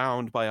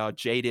found by our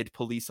jaded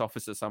police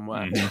officer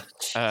somewhere,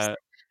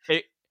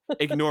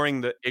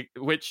 ignoring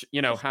which,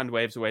 you know, hand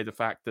waves away the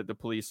fact that the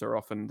police are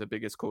often the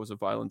biggest cause of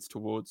violence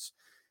towards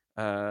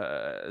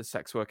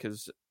sex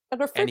workers.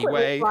 And are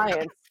frequently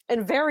clients,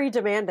 and very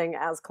demanding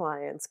as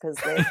clients, because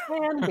they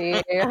can be.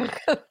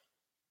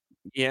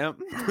 Yeah.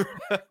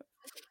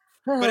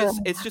 But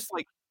it's just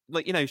like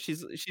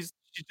she's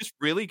just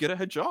really good at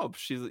her job.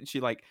 She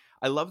like,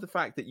 I love the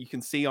fact that you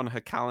can see on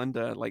her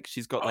calendar, like,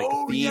 she's got like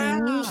Oh, themes.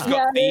 yeah. She's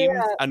got themes,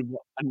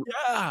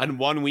 Yeah. and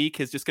 1 week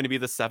is just going to be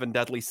the 7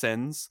 deadly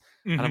sins.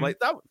 And I'm Mhm. like,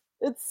 that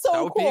It's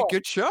so would cool. be a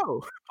good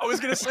show. I was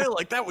gonna say,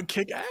 like, that would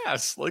kick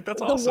ass. Like,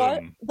 that's The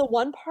awesome.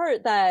 one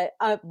part that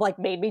like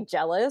made me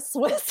jealous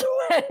was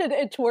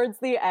when towards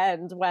the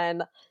end,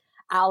 when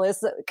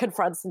Alice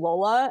confronts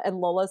Lola,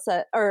 and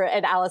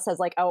Alice says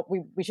like, "Oh,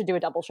 we should do a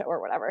double show or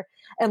whatever,"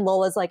 and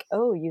Lola's like,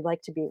 "Oh, you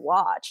like to be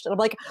watched," and I'm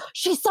like,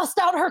 she sussed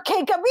out her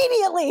kink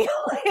immediately.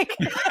 Like,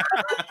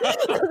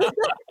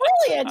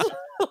 brilliant.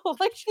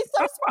 Like, she's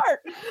so smart.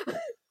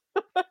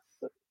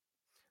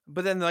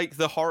 But then, like,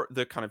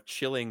 the kind of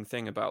chilling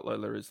thing about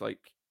Lola is like,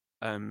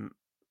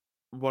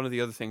 one of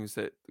the other things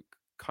that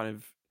kind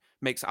of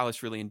makes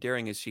Alice really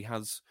endearing is she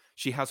has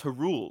her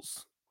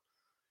rules.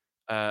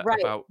 Right,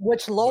 About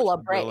which what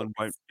Lola she will and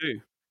breaks.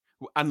 won't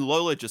do. And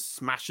Lola just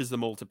smashes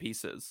them all to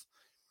pieces,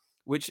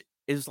 which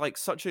is like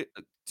such a,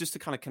 just to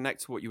kind of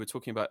connect to what you were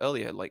talking about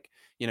earlier, like,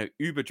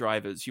 Uber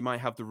drivers, you might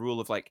have the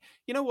rule of like,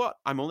 you know what,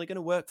 I'm only going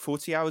to work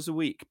 40 hours a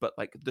week, but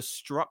like the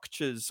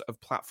structures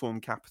of platform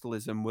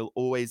capitalism will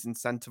always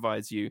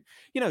incentivize you,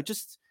 you don't,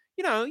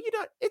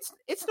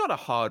 it's not a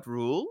hard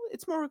rule,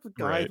 it's more of a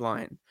Right.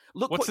 guideline.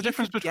 Look, What's what the you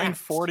difference could between get.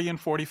 40 and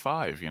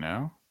 45,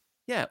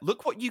 Yeah,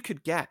 look what you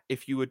could get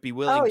if you would be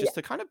willing just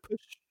to kind of push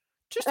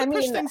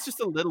things just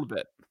a little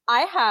bit.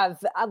 I have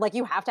like,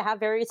 you have to have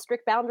very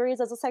strict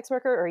boundaries as a sex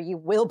worker, or you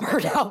will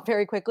burn out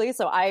very quickly.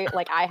 So I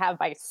have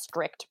my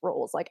strict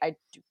rules. Like, I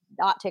do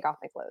not take off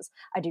my clothes.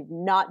 I do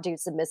not do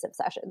submissive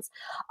sessions.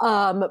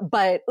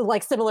 But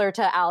like, similar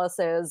to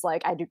Alice's,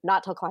 like, I do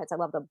not tell clients I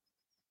love them.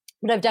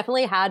 But I've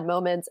definitely had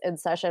moments in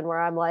session where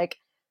I'm like,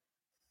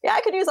 yeah,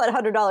 I could use that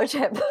 $100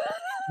 tip.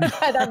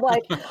 And I'm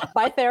like,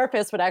 my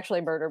therapist would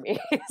actually murder me.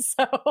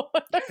 So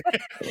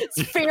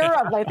it's fear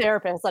of my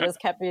therapist that has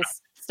kept me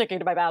sticking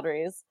to my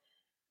boundaries.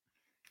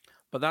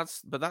 But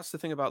that's the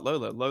thing about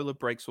Lola. Lola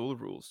breaks all the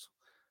rules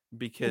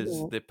because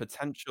the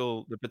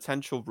potential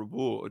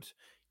reward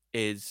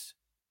is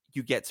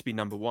you get to be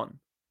number one.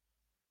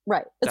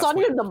 Right. It's That's not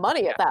what even the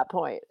money at that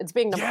point. It's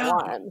being number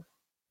one.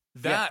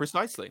 Yeah,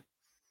 precisely.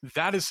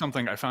 That is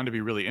something I found to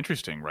be really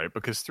interesting, right?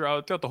 Because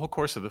throughout the whole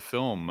course of the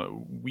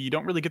film, we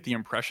don't really get the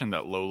impression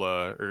that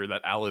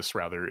that Alice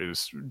rather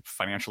is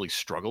financially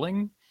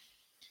struggling.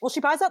 Well, she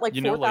buys that like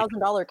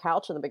 $4,000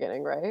 couch in the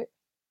beginning, right?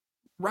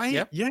 Right?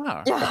 Yeah.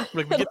 Yeah.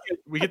 Like,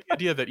 we get the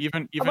idea that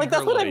even I'm like,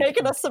 that's what I make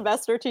in a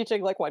semester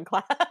teaching like one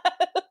class.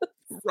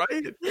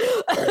 Right.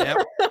 Yep.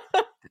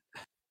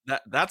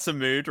 That's a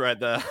mood right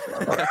there.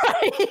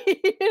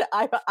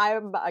 Right.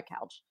 I'm a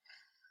couch.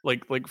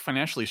 Like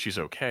financially, she's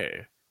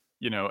okay.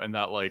 And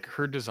that like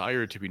her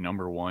desire to be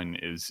number one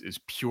is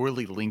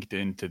purely linked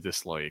into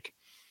this like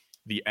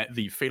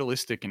the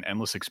fatalistic and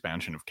endless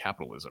expansion of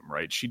capitalism,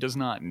 right? She does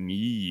not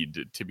need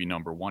to be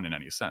number one in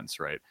any sense,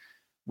 right?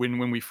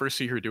 When we first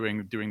see her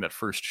doing that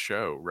first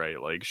show, right?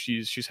 Like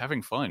she's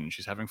having fun.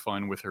 She's having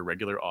fun with her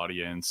regular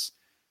audience,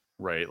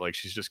 right? Like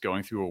she's just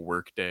going through a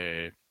work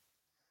day,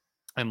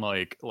 and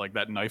like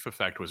that knife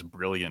effect was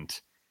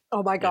brilliant.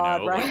 Oh my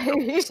god,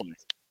 right?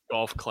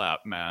 Golf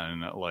clap,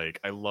 man. Like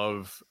I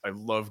love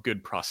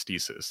good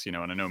prosthesis, and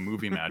I know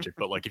movie magic,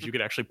 but like if you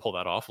could actually pull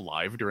that off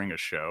live during a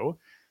show.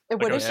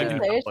 And what did she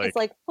say? She's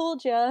like,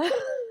 fooled ya.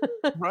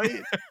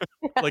 Right?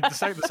 Like the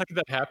second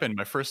that happened,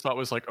 my first thought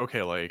was like,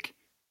 okay, like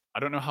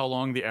I don't know how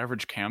long the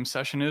average cam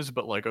session is,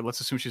 but like let's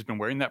assume she's been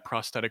wearing that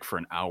prosthetic for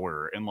an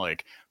hour and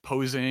like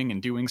posing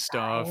and doing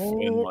stuff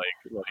and like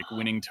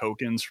winning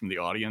tokens from the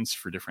audience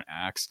for different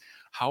acts.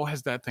 How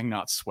has that thing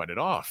not sweated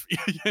off?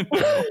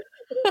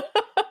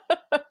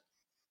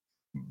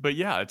 But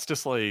yeah, it's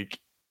just like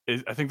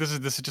I think this is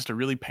just a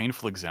really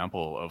painful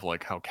example of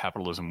like how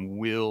capitalism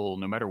will,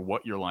 no matter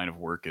what your line of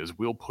work is,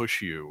 will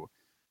push you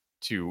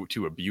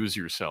to abuse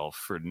yourself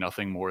for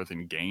nothing more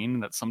than gain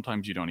that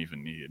sometimes you don't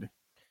even need.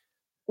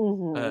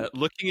 Mm-hmm.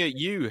 Looking at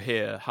you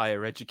here,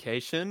 higher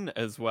education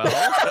as well.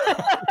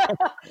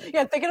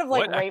 Yeah, thinking of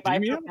like rate my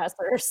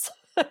professors.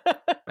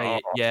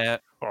 Yeah.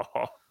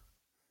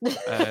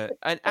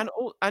 And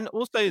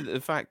also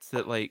the fact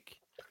that like,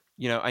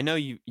 I know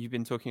you've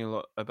been talking a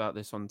lot about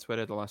this on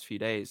Twitter the last few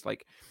days,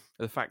 like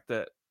the fact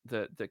that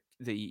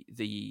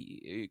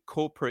the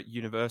corporate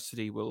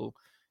university will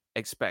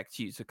expect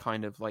you to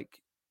kind of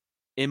like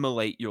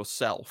immolate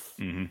yourself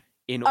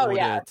in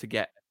order to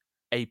get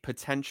a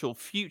potential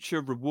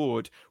future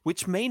reward,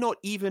 which may not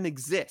even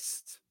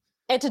exist.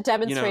 And to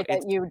demonstrate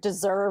that you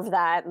deserve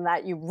that and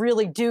that you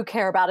really do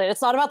care about it.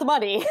 It's not about the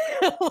money.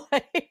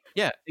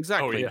 Yeah,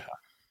 exactly. Oh,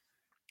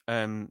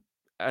 yeah.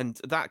 And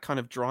that kind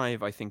of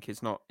drive, I think,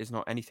 is not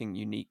anything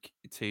unique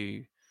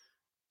to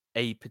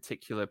a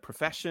particular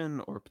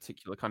profession or a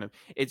particular kind of.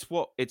 It's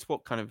what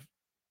kind of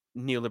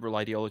neoliberal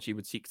ideology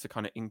would seek to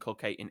kind of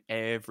inculcate in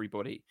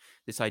everybody.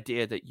 This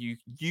idea that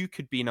you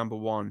could be number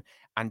one,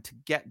 and to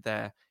get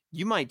there,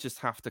 you might just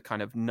have to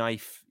kind of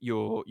knife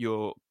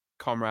your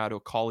comrade or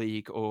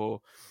colleague or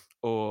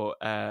or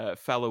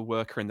fellow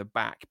worker in the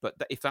back. But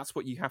if that's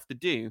what you have to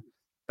do,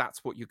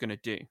 that's what you're going to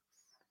do.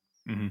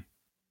 Mm-hmm.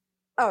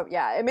 Oh,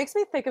 yeah. It makes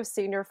me think of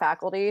senior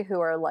faculty who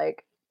are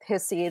like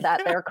pissy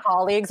that their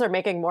colleagues are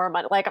making more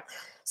money. Like,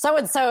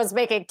 so-and-so is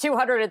making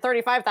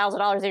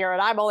 $235,000 a year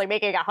and I'm only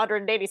making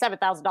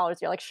 $187,000 a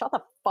year. Like, shut the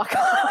fuck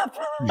up.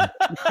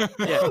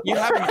 Yeah,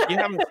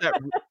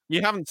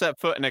 you haven't set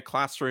foot in a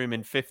classroom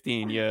in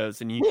 15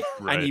 years, and you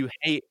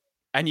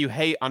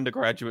hate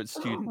undergraduate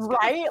students.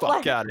 Right?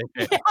 Fuck out of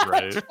here. Yeah,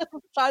 Right. shut the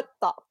fuck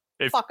up.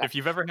 If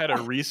you've ever had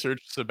a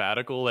research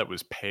sabbatical that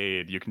was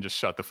paid, you can just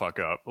shut the fuck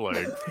up.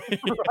 Like,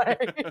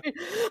 Right.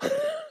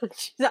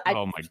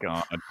 oh my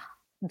god.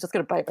 I'm just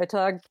gonna bite my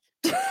tongue.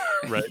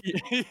 Right?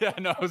 Yeah,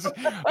 no, I was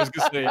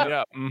gonna say,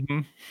 yeah,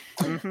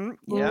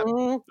 Yeah.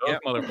 those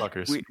Yep.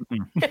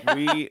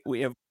 motherfuckers.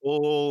 We have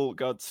all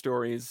got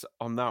stories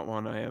on that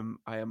one. I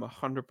am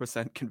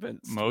 100%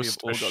 convinced.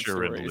 Most we have all got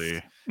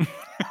assuredly.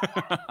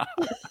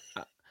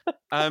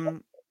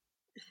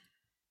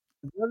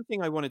 The other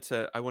thing I wanted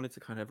to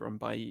kind of run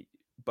by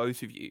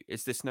both of you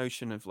is this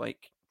notion of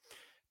like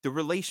the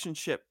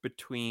relationship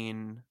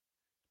between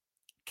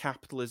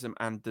capitalism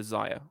and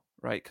desire,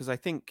 right? Because I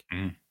think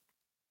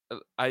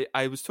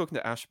I was talking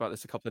to Ash about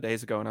this a couple of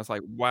days ago, and I was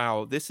like,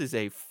 "Wow, this is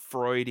a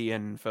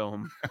Freudian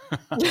film.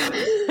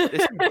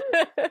 this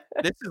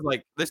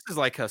is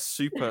like a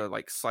super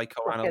like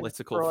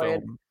psychoanalytical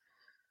film.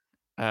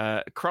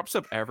 Crops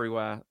up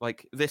everywhere.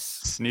 Like this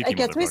Sneaky It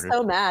gets me motherfucker.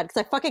 so mad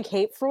because I fucking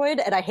hate Freud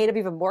and I hate him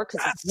even more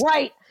because he's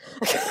right.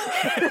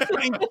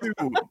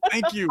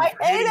 Thank you. I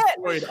for hate hating it.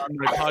 Freud on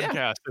my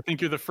podcast. I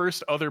think you're the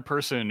first other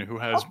person who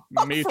has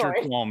fuck major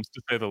Freud. qualms,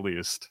 to say the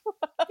least.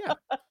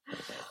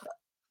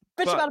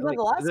 Bitch But, about him on like,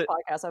 the last the-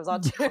 podcast I was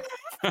on too.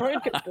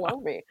 Freud could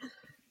blow me.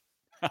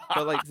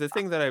 But like the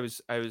thing that I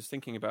was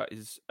thinking about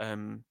is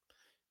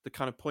the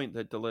kind of point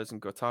that Deleuze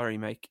and Guattari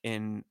make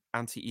in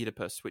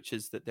Anti-Oedipus, which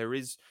is that there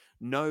is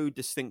no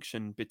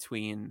distinction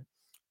between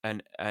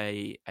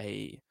a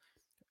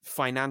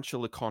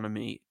financial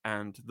economy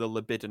and the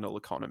libidinal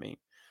economy.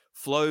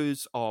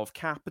 Flows of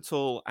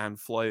capital and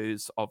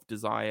flows of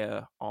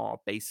desire are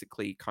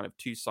basically kind of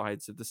two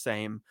sides of the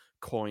same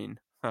coin.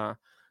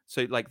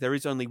 So like there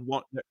is only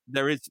one.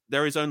 There is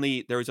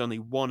only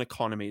one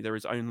economy. There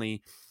is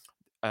only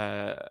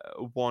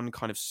one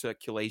kind of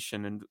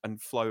circulation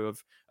and flow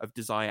of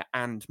desire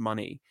and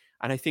money.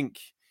 And I think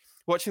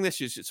watching this,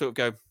 you sort of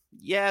go,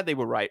 yeah, they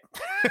were right.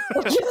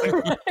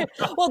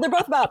 Well, they're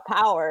both about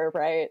power,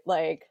 right?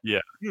 Like, Yeah.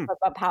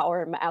 about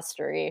power and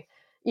mastery.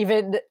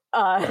 Even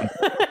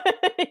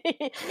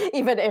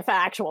even if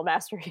actual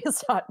mastery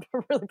is not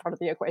really part of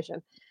the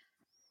equation.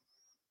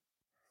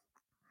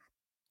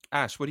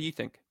 Ash, what do you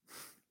think?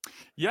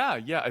 Yeah.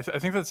 I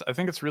think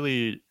it's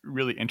really,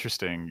 really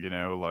interesting, you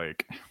know,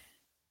 like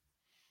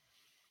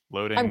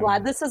loading. I'm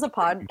glad this is a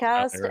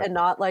podcast there. and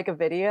not like a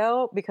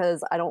video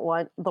because I don't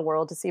want the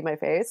world to see my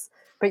face.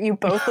 But you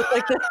both look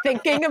like the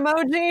thinking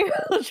emoji.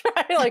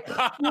 Try like,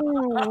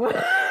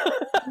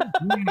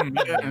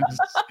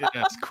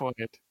 Yes, quite.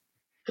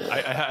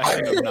 I had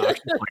an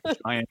obnoxious, like,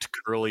 giant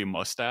curly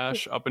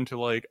mustache up until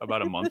like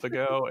about a month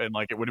ago, and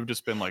like it would have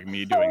just been like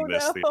me doing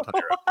this the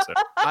entire episode.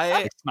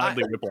 Like,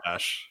 snidely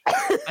whiplash.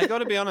 I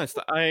gotta be honest,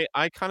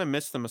 I kind of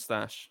miss the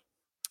mustache.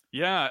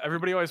 Yeah,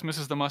 everybody always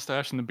misses the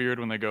mustache and the beard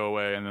when they go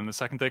away, and then the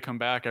second they come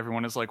back,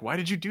 everyone is like, "Why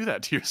did you do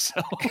that to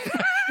yourself?"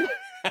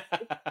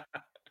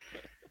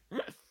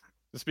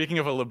 Speaking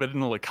of a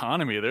libidinal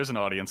economy, there's an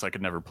audience I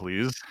could never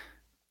please.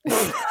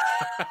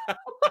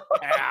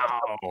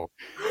 Ow.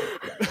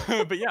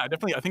 But yeah,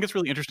 definitely, I think it's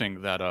really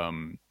interesting that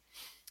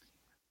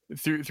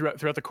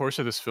throughout the course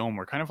of this film,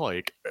 we're kind of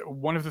like,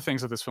 one of the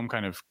things that this film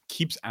kind of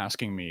keeps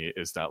asking me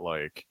is that,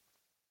 like,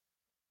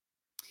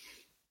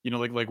 you know,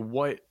 like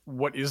what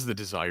is the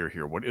desire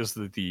here? What is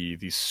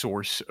the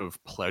source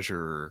of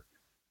pleasure?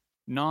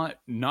 Not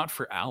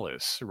for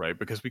Alice, right?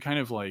 Because we kind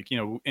of, like, you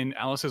know, in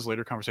Alice's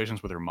later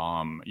conversations with her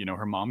mom, you know,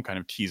 her mom kind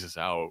of teases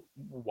out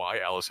why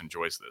Alice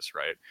enjoys this,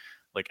 right?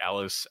 Like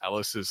Alice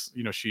is,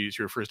 you know, she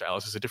refers to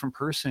Alice as a different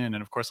person,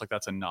 and of course, like,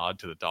 that's a nod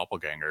to the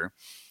doppelganger.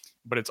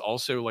 But it's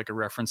also like a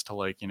reference to,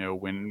 like, you know,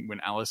 when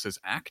Alice is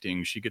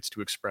acting, she gets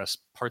to express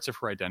parts of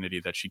her identity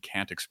that she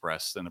can't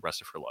express in the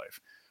rest of her life.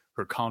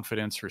 Her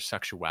confidence, her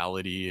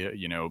sexuality,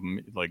 you know,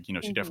 like, you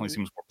know, she definitely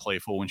seems more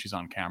playful when she's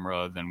on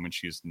camera than when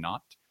she's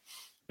not.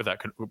 But that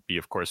could be,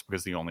 of course,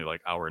 because the only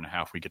like hour and a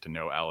half we get to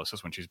know Alice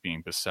is when she's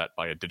being beset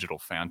by a digital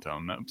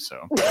phantom.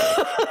 So,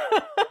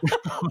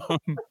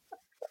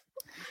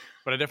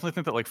 but I definitely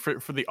think that, like,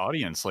 for the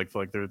audience, like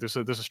there's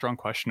a strong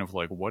question of,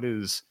 like, what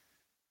is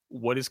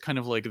kind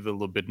of like the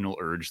libidinal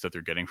urge that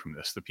they're getting from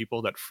this. The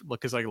people that,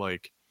 because I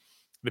like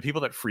the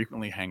people that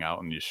frequently hang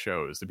out in these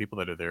shows, the people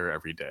that are there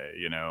every day,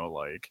 you know,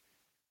 like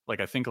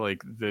I think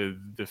like the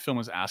film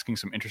is asking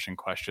some interesting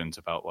questions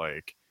about,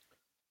 like,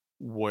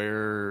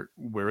 where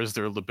is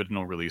their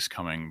libidinal release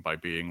coming by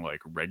being like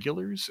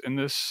regulars in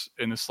this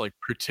like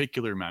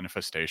particular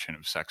manifestation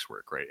of sex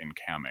work, right, in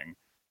camming.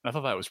 And I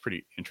thought that was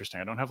pretty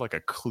interesting. I don't have like a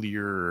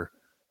clear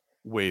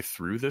way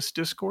through this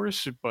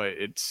discourse, but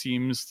it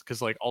seems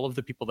because like all of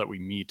the people that we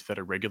meet that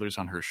are regulars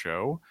on her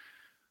show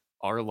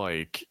are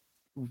like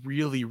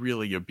really,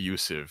 really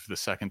abusive the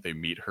second they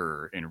meet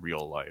her in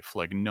real life.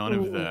 Like none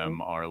of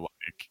them are like,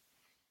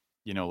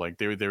 you know, like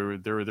their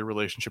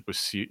relationship was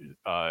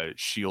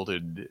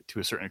shielded to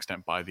a certain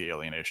extent by the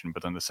alienation,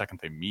 but then the second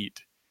they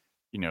meet,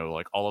 you know,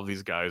 like all of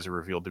these guys are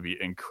revealed to be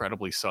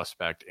incredibly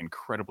suspect,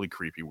 incredibly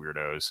creepy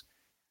weirdos.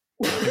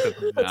 I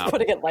think That's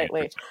putting it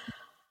lightly.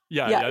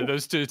 Yeah,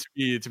 those to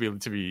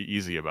be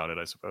easy about it,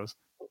 I suppose.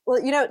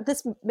 Well, you know,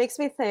 this makes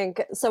me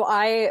think. So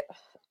I'm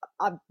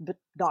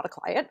not a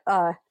client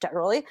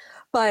generally,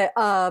 but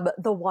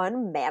the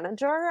one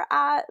manager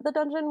at the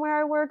dungeon where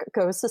I work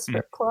goes to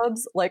strip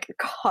clubs like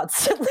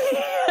constantly.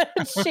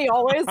 She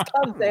always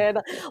comes in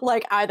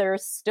like either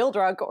still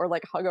drunk or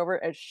like hungover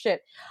as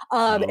shit.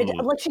 And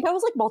like she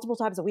goes like multiple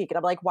times a week, and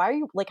I'm like, why are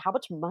you like? How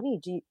much money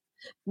do you?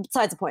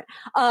 Besides the point.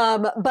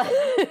 But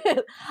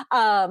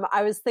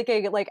I was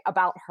thinking like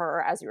about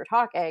her as you were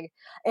talking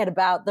and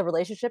about the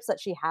relationships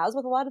that she has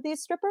with a lot of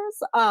these strippers.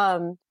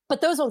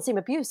 But those don't seem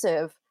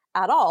abusive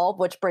at all,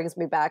 which brings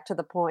me back to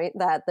the point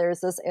that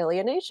there's this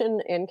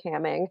alienation in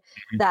camming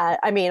that,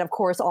 I mean, of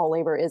course, all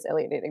labor is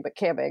alienating, but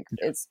camming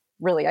is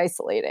really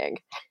isolating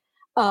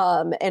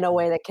in a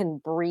way that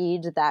can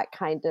breed that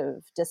kind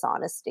of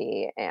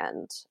dishonesty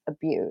and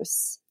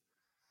abuse.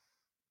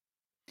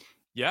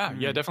 Yeah,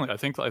 definitely. I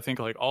think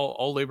like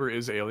all labor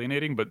is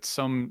alienating, but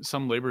some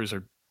labors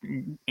are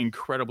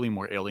incredibly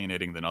more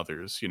alienating than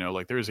others. You know,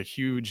 like there is a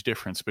huge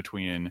difference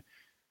between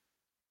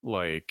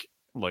like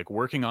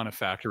working on a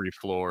factory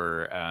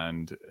floor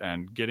and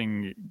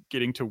getting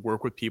to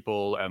work with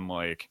people and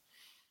like,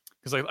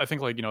 because I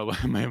think like, you know,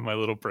 my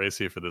little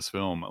précis for this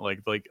film,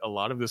 like a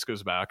lot of this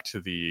goes back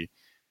to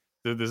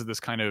this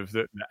kind of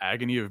the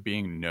agony of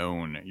being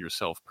known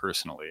yourself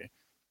personally.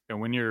 And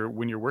when you're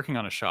working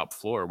on a shop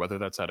floor, whether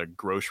that's at a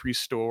grocery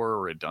store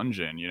or a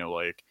dungeon, you know,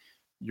 like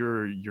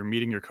you're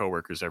meeting your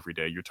coworkers every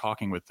day, you're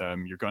talking with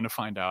them, you're going to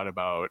find out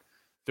about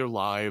their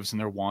lives and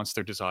their wants,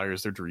 their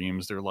desires, their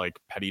dreams, their like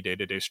petty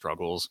day-to-day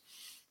struggles.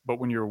 But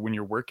when you're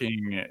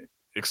working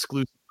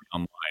exclusively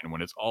online,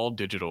 when it's all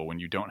digital, when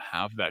you don't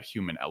have that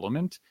human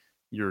element,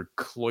 you're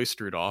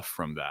cloistered off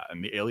from that,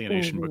 and the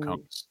alienation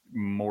becomes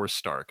more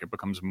stark. It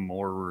becomes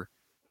more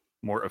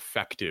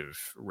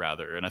effective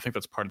rather. And I think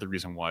that's part of the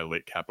reason why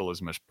late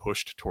capitalism has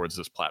pushed towards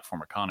this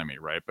platform economy,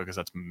 right? Because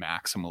that's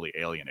maximally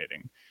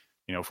alienating.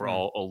 You know, if we're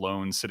all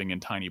alone sitting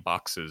in tiny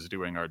boxes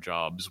doing our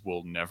jobs,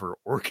 we'll never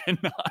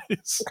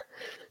organize.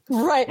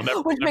 Right.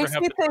 We'll Which never makes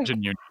me think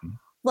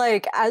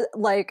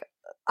like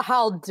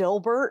how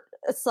Dilbert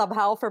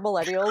somehow for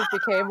millennials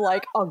became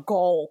like a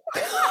goal.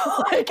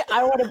 Like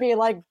I want to be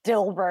like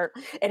Dilbert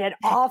in an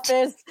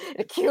office,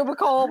 in a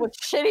cubicle with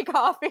shitty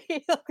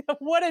coffee.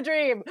 What a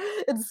dream!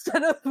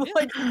 Instead of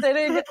like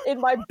sitting in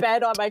my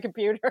bed on my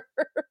computer.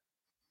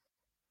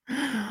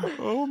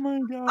 Oh my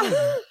god!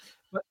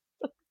 But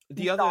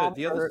the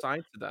other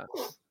side to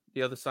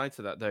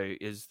that though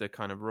is the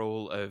kind of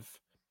role of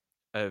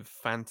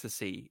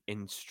fantasy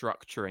in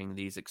structuring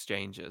these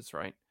exchanges,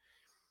 right?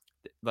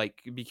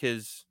 Like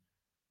because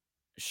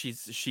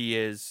she's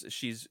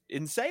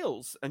in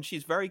sales and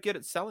she's very good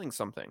at selling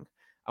something,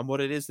 and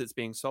what it is that's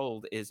being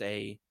sold is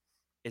a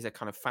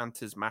kind of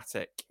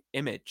phantasmatic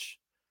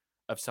image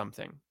of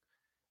something,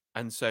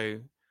 and so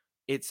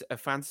it's a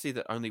fantasy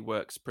that only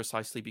works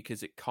precisely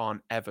because it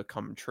can't ever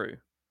come true.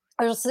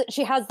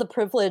 She has the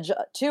privilege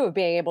too of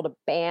being able to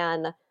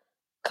ban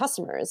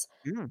customers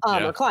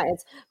or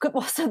clients.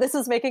 So this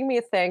is making me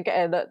think,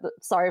 and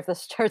sorry if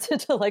this turns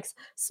into like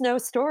Snow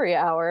story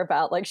hour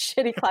about like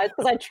shitty clients,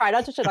 because I try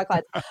not to shit on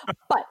clients,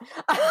 but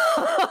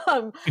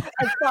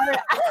as far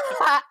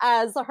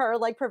as her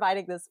like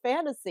providing this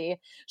fantasy,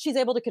 she's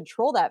able to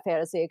control that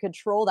fantasy and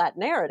control that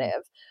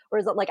narrative.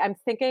 Whereas like I'm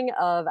thinking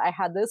of, I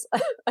had this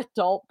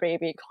adult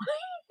baby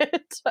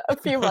client a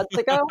few months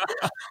ago,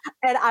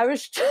 and I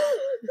was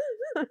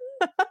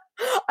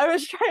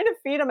trying to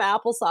feed him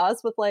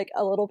applesauce with like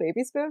a little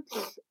baby spoon,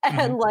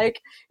 and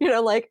like, you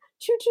know, like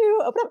choo choo,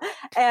 open up.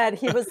 And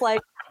he was like,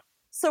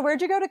 "So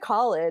where'd you go to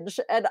college?"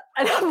 And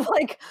I'm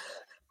like,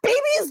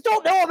 "Babies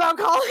don't know about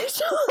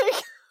college."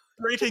 Like,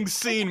 breaking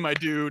scene, my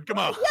dude. Come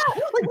on. Yeah,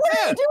 like what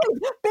are you doing?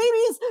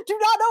 Babies do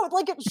not know.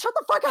 Like, shut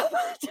the fuck up.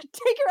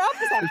 Take your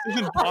applesauce. This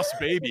isn't Boss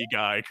Baby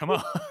guy. Come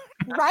on.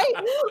 Right?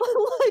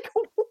 Like,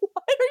 why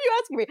are you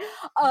asking me?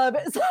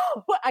 So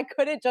I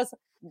couldn't just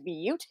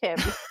mute him,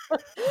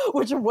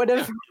 which would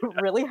have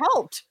really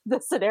helped the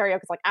scenario,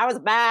 because like I was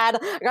mad,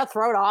 I got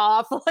thrown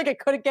off, like I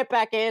couldn't get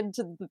back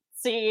into the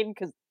scene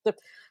because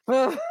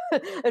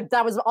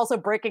that was also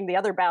breaking the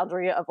other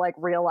boundary of like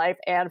real life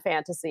and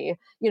fantasy.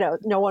 You know,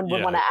 no one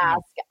would want to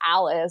ask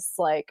Alice,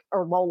 like,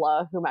 or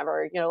Lola,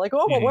 whomever, you know, like,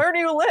 oh, well, where do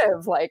you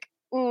live? Like,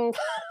 she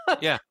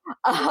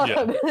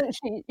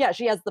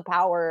has the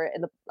power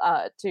and the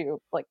to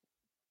like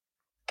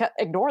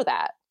ignore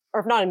that, or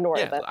if not ignore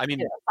it, but I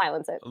mean,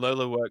 silence it.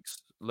 Lola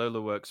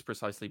works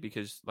precisely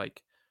because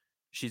like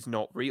she's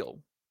not real.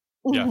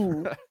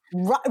 Yeah.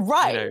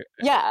 Right. You know,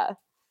 yeah.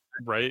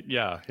 Right?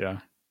 Yeah, yeah.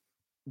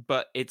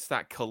 But it's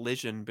that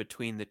collision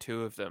between the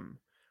two of them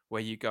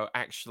where you go,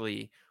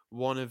 actually,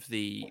 one of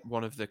the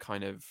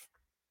kind of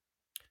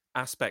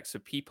aspects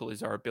of people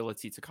is our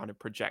ability to kind of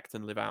project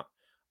and live out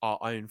our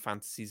own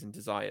fantasies and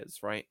desires,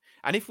 right?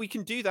 And if we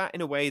can do that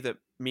in a way that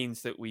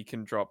means that we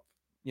can drop,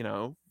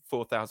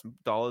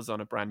 $4,000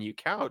 on a brand new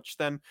couch,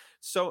 then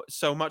so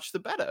much the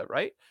better,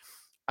 right?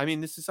 I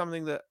mean, this is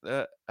something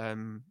that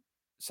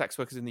sex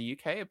workers in the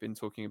UK have been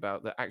talking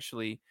about, that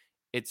actually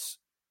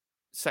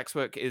sex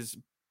work is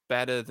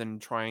better than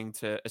trying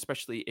to,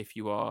 especially if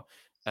you are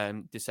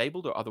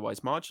disabled or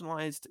otherwise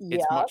marginalized,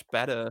 it's Yeah. much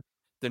better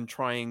than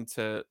trying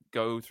to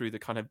go through the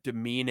kind of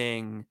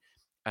demeaning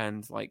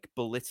and like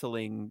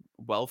belittling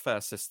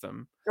welfare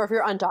system, Or if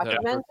you're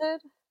undocumented.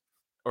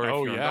 or if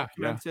Oh, you're yeah,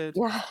 yeah. undocumented.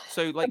 Yeah.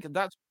 So like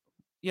that's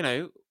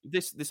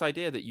this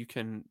idea that you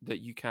can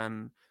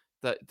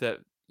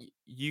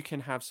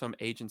have some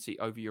agency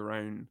over your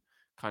own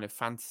kind of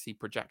fantasy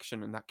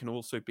projection, and that can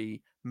also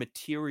be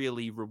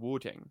materially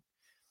rewarding.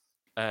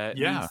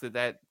 Means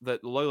that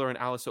Lola and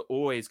Alice are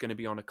always going to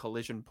be on a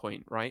collision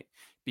point, right?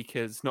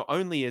 Because not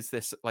only is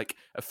this like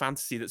a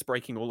fantasy that's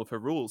breaking all of her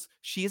rules,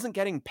 she isn't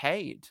getting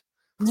paid.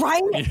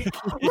 Right.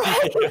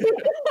 Right.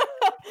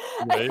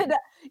 Right. And,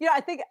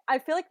 I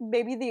feel like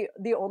maybe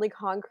the only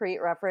concrete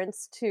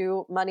reference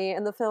to money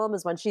in the film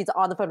is when she's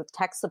on the phone with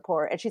tech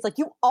support and she's like,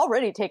 "You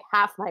already take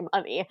half my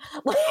money."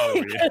 Like,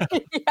 Oh, yeah.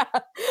 yeah.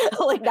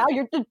 Like, now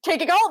you're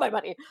taking all my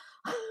money.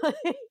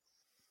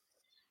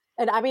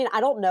 And I mean, I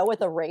don't know what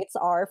the rates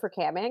are for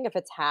camming, if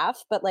it's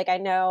half, but like I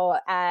know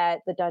at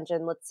the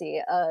dungeon, let's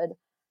see, an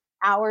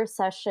hour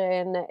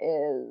session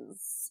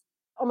is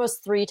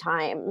almost 3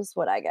 times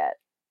what I get.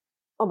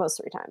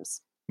 Almost 3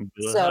 times.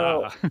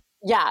 So Blah.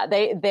 yeah,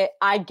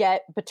 I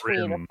get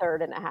between Grim. a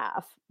third and a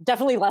half.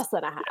 Definitely less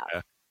than a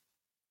half.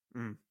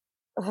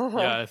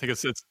 Yeah, I think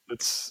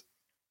it's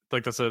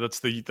like that's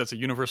a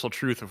universal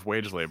truth of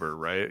wage labor,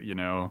 right?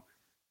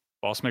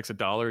 Boss makes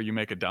 $1, you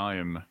make a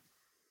dime.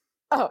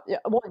 Oh, yeah.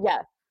 Well,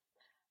 yeah.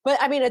 But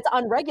I mean, it's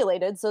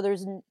unregulated, so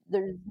there's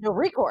no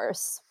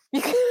recourse.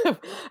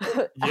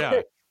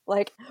 Yeah.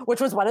 Like,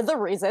 which was one of the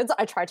reasons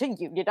I tried to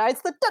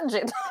unionize the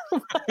dungeon.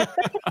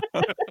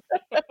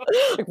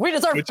 Like, we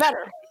deserve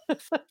better.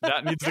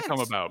 That needs to come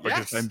about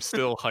because Yes. I'm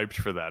still hyped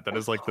for that. That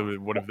is like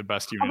one of the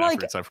best union like-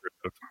 efforts I've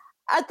heard of.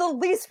 At the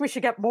least, we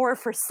should get more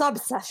for sub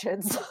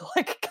sessions.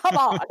 Like, come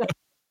on.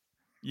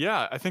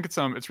 Yeah, I think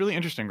it's really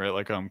interesting, right?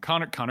 Like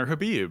Connor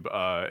Habib,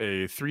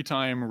 a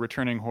 3-time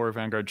returning Horror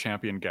Vanguard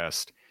champion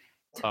guest,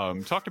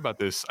 talked about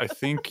this. I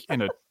think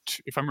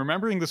if I'm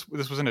remembering this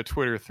was in a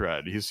Twitter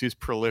thread. He's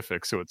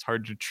prolific, so it's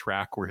hard to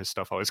track where his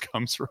stuff always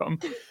comes from.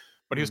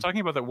 But he was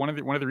talking about that one of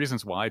the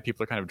reasons why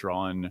people are kind of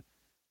drawn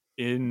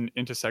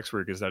into sex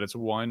work is that it's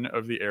one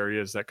of the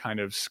areas that kind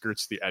of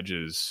skirts the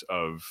edges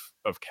of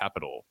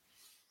capital.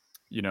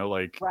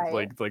 Right.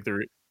 Like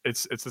there.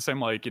 It's the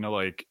same, like,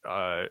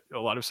 a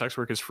lot of sex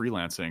work is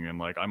freelancing, and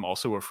like I'm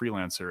also a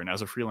freelancer, and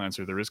as a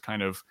freelancer there is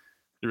kind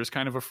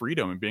of a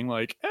freedom in being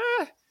like,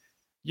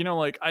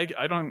 like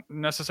I don't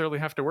necessarily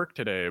have to work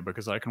today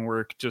because I can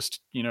work just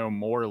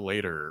more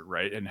later,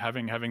 right? And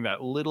having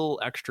that little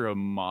extra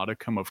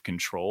modicum of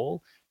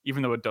control,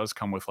 even though it does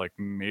come with like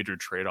major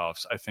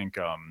trade-offs, I think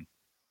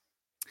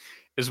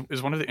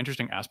is one of the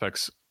interesting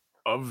aspects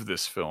of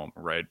this film,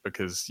 right?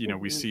 Because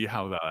we see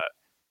how that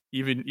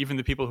even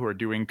the people who are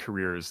doing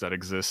careers that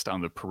exist on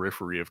the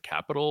periphery of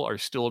capital are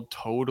still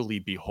totally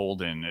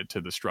beholden to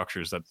the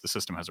structures that the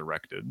system has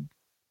erected.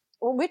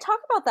 Well, we talk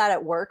about that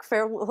at work.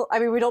 I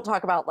mean, we don't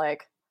talk about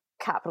like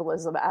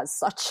capitalism as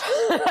such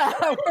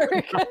at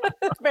work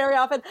very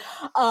often.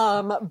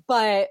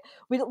 But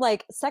we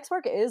like sex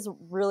work is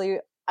really,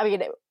 I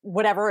mean,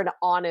 whatever an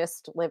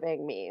honest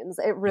living means,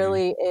 it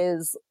really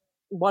is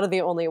one of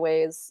the only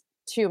ways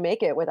to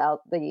make it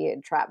without the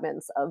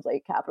entrapments of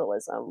like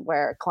capitalism,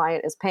 where a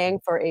client is paying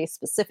for a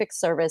specific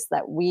service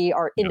that we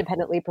are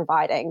independently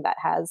providing, that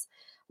has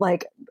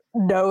like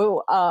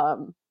no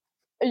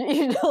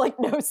like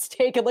no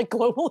stake in like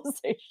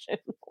globalization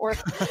or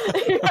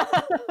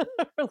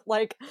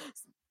like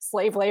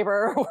slave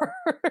labor or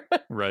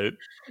Right.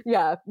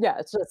 yeah,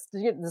 it's just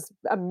this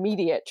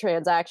immediate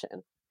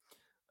transaction.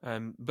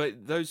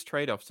 But those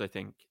trade-offs, I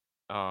think,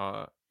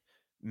 are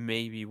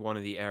maybe one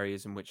of the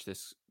areas in which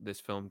this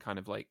film kind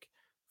of like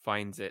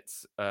finds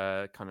its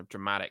kind of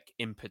dramatic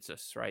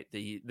impetus, right?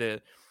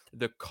 The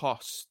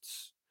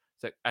costs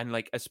that, and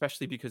like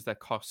especially because they're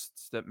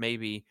costs that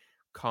maybe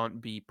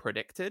can't be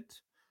predicted,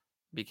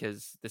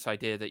 because this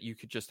idea that you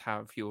could just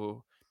have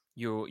your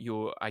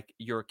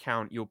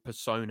account, your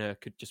persona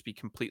could just be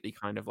completely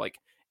kind of like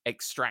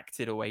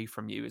extracted away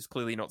from you is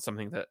clearly not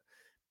something that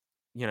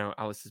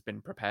Alice has been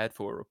prepared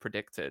for or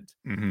predicted.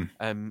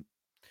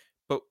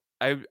 But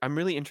I'm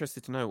really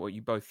interested to know what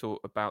you both thought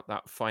about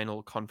that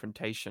final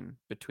confrontation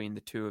between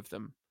the two of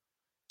them.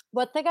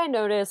 One thing I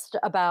noticed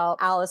about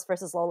Alice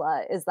versus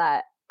Lola is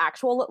that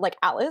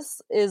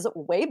Alice is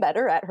way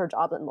better at her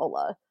job than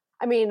Lola.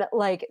 I mean,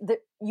 like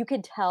you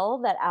could tell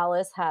that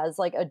Alice has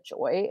like a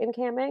joy in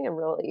camming and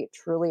really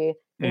truly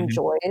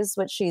enjoys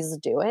what she's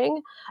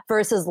doing,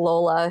 versus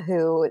Lola,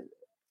 who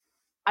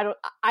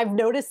I've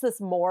noticed this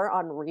more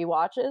on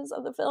rewatches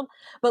of the film,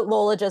 but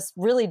Lola just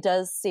really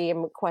does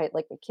seem quite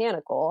like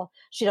mechanical.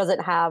 She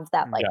doesn't have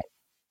that like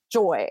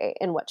joy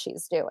in what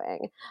she's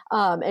doing.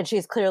 And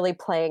she's clearly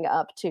playing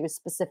up to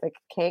specific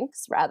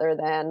kinks rather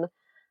than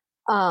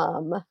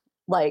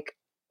like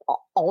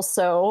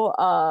also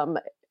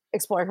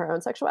exploring her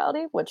own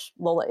sexuality, which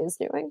Lola is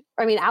doing.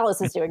 I mean,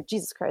 Alice is doing.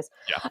 Jesus Christ.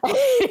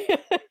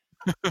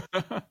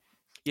 Yeah.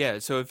 Yeah,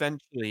 so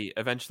eventually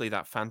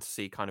that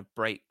fantasy kind of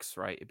breaks,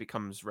 right? It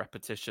becomes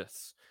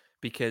repetitious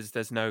because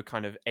there's no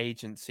kind of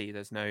agency,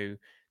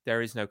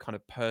 there is no kind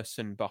of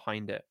person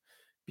behind it,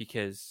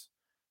 because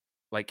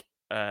like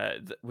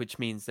which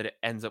means that it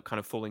ends up kind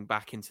of falling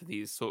back into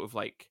these sort of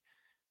like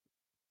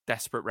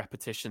desperate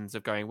repetitions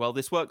of going, well,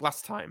 this worked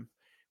last time,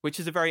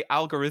 which is a very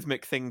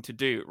algorithmic thing to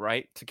do,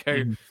 right? To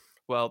go,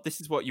 well, this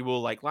is what you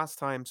all like last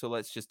time, so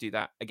let's just do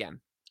that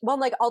again. Well,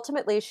 like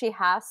ultimately she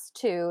has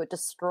to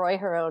destroy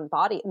her own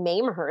body,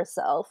 maim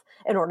herself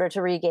in order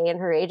to regain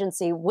her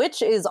agency,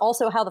 which is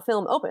also how the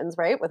film opens,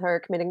 right? With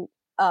her committing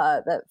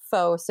the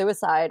faux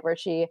suicide, where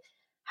she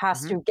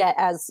has to get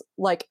as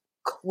like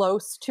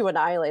close to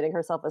annihilating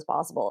herself as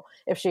possible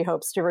if she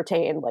hopes to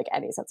retain like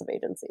any sense of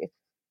agency.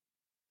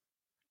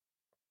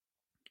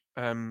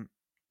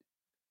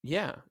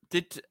 Yeah.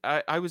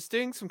 I was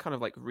doing some kind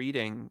of like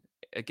reading,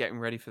 getting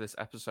ready for this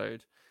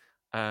episode,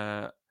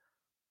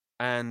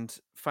 and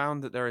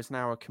found that there is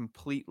now a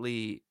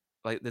completely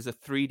like there's a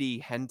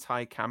 3D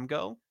hentai cam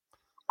girl.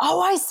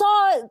 Oh, I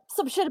saw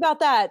some shit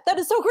about that. That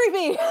is so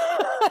creepy.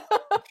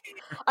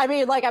 I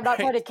mean, like, I'm not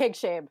trying to kink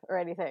shame or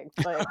anything,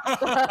 but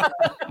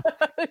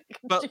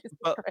but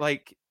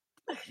like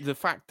the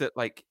fact that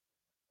like,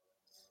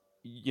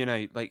 you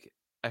know, like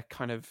a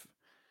kind of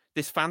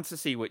this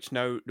fantasy which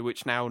now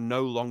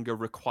no longer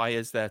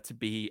requires there to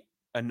be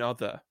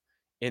another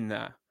in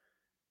there.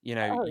 You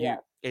know,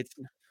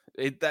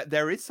 that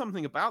there is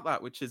something about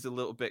that which is a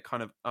little bit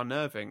kind of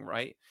unnerving,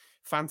 right?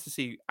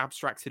 Fantasy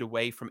abstracted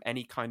away from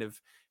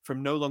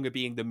no longer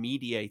being the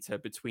mediator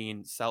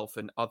between self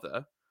and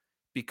other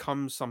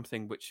becomes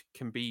something which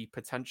can be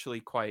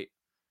potentially quite,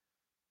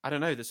 I don't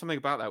know, there's something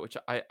about that which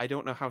I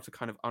don't know how to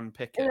kind of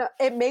unpick it. You know,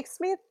 it makes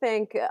me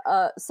think,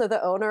 so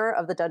the owner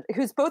of the dungeon,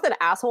 who's both an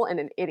asshole and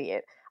an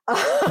idiot,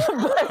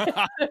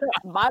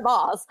 my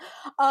boss,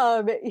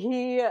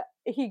 he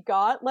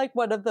got like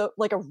one of the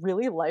like a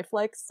really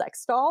lifelike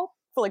sex doll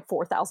for like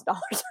 $4,000 or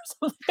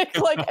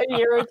something like a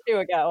year or two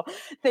ago,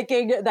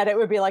 thinking that it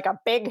would be like a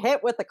big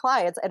hit with the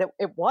clients, and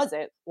it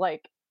wasn't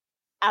like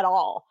at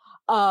all.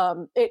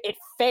 It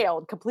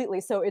failed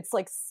completely, so it's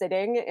like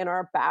sitting in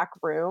our back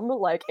room,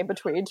 like in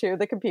between two of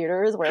the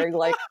computers, wearing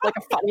like a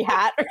funny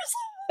hat or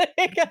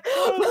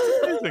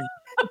something.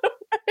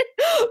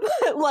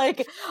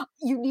 Like,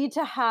 you need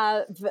to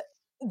have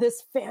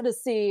this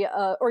fantasy,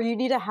 or you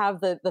need to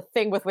have the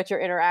thing with which you're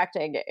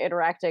interacting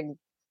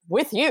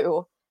with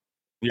you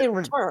in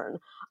return.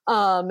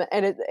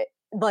 And it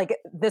like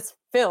this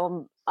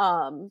film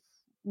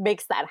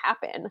makes that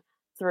happen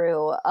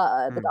through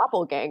the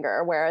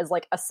doppelganger, whereas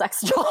like a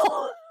sex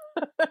doll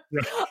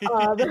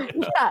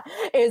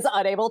is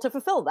unable to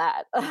fulfill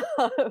that.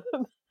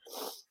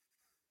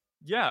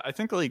 Yeah, I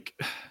think like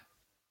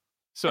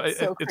so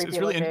it's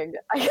really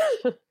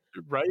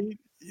right.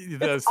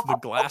 The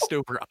glassed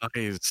over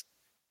eyes.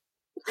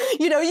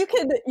 You know, you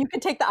can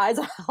take the eyes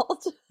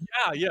out.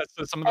 Yeah.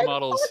 So some of the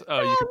models,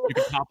 you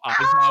can pop eyes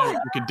out.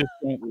 You can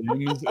discount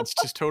limbs. It's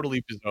just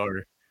totally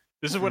bizarre.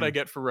 This is what I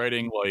get for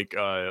writing like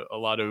a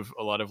lot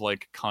of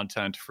like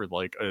content for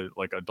like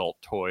adult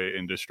toy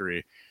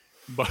industry.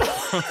 But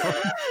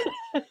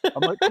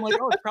I'm like,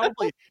 oh, it's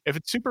probably, if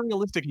it's super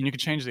realistic and you could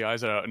change the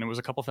eyes out and it was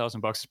a couple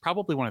 $1,000, it's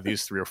probably one of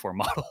these 3 or 4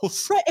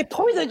 models. Right, it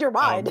poisoned your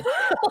mind.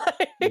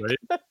 Right.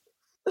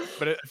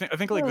 But I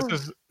think like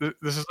this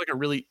is like a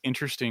really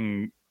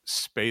interesting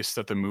space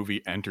that the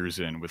movie enters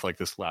in with like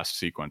this last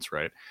sequence,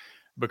 right?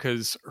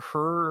 Because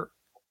her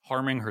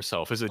harming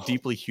herself is a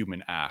deeply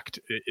human act.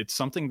 It's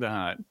something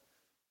that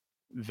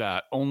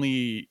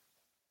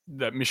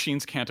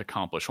machines can't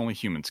accomplish. Only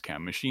humans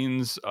can.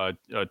 Machines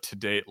to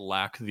date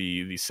lack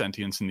the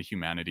sentience and the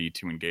humanity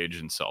to engage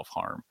in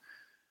self-harm,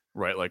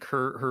 right? Like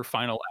her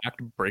final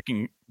act,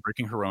 breaking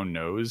her own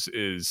nose,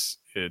 it's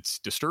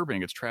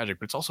disturbing, it's tragic,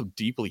 but it's also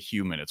deeply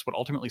human. It's what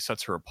ultimately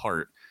sets her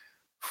apart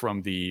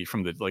from the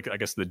like, I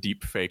guess, the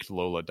deep faked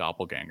Lola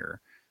doppelganger.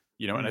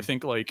 You know, and I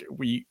think like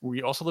we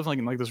also live like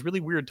in like this really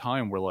weird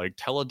time where like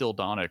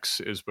teledildonics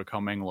is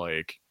becoming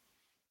like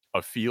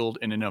a field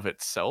in and of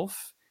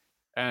itself.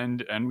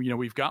 And you know,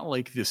 we've got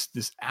like this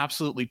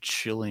absolutely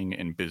chilling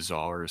and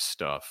bizarre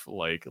stuff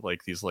like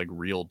these like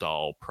real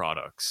doll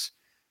products,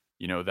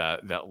 you know,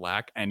 that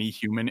lack any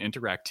human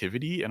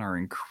interactivity and are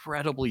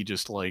incredibly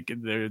just like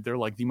they're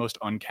like the most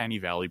uncanny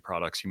valley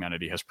products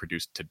humanity has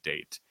produced to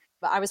date.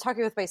 I was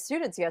talking with my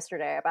students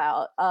yesterday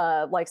about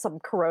like some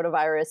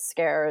coronavirus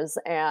scares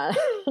and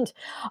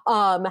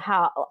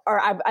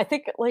I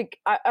think like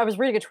I was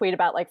reading a tweet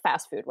about like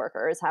fast food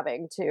workers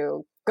having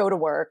to go to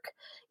work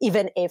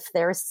even if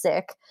they're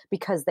sick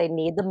because they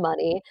need the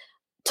money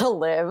to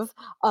live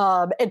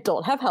and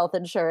don't have health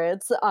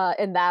insurance,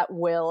 and that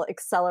will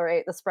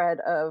accelerate the spread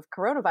of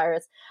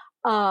coronavirus.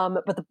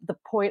 But the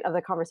point of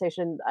the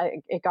conversation,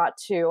 it got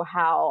to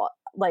how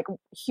like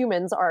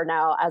humans are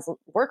now as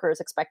workers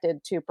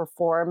expected to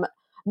perform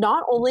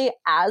not only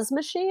as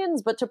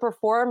machines, but to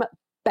perform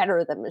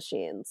better than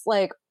machines.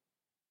 Like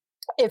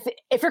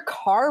if your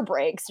car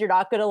breaks, you're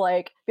not gonna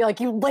like be like,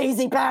 you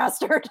lazy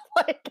bastard,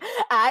 like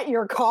at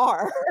your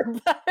car.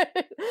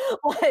 But,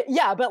 like,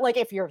 yeah, but like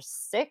if you're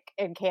sick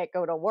and can't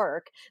go to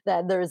work,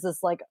 then there's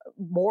this like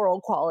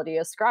moral quality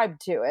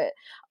ascribed to it.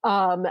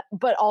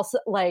 But also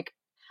like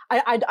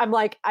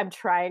I'm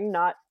trying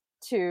not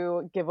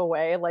to give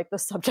away like the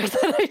subject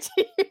that I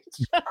teach.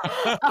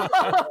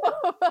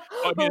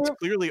 I mean, it's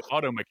clearly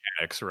auto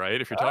mechanics, right?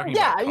 If you're talking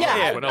about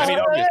cars, what else?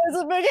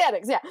 It's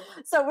mechanics, yeah.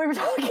 So we were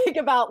talking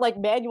about like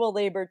manual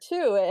labor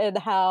too, and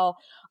how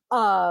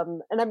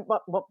and I'm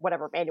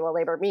whatever manual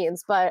labor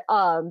means, but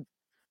how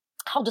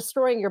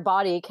destroying your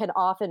body can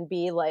often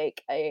be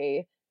like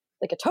a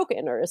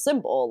token or a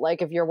symbol.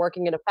 Like if you're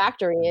working in a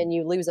factory and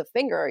you lose a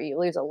finger or you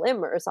lose a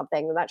limb or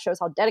something, then that shows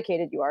how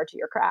dedicated you are to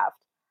your craft.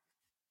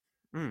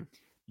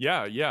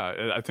 Yeah.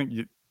 I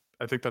think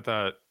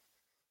that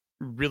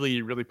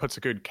really puts a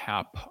good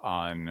cap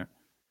on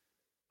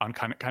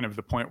kind of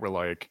the point where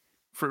like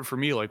for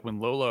me, like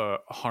when Lola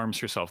harms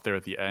herself there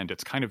at the end,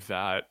 it's kind of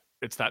that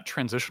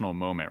transitional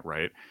moment,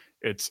 right?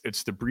 It's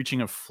the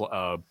breaching of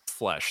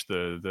flesh,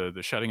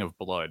 the shedding of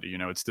blood. You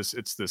know, it's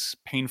this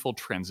painful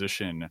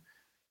transition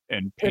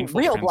and painful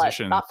real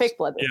transition, blood, not fake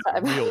blood this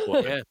time. Real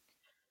blood. Yeah.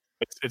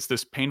 It's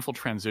this painful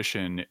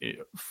transition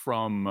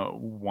from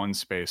one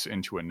space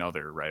into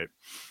another, right?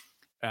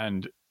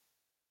 And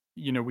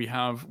you know, we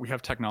have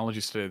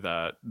technologies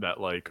today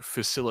that like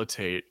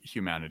facilitate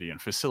humanity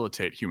and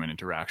facilitate human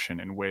interaction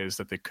in ways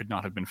that they could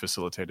not have been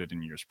facilitated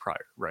in years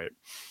prior, right?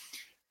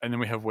 And then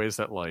we have ways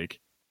that like,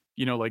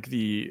 you know, like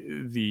the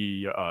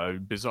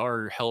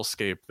bizarre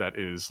hellscape that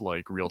is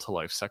like real to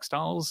life sex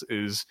dolls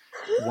is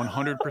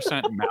 100%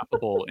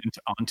 mappable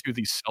onto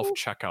the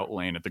self-checkout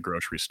lane at the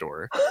grocery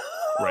store,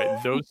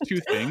 right? Those two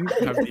things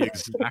have the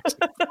exact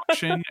same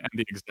function and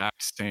the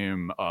exact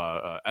same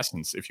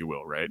essence, if you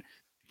will, right?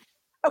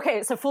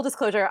 Okay, so full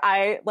disclosure,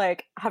 I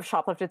like have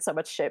shoplifted so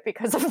much shit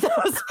because of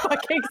those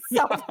fucking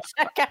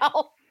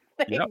self-checkout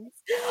things.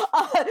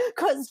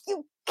 Because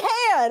you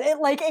can. It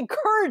like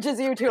encourages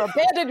you to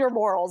abandon your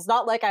morals.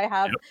 Not like I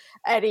have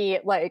any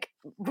like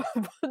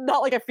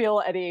not like I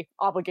feel any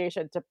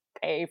obligation to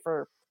pay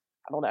for,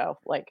 I don't know,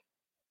 like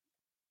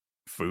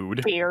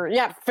food. Beer.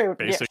 Yeah, food.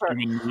 Basic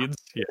human needs.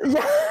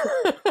 Yeah.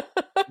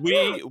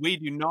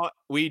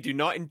 We do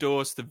not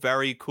endorse the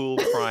very cool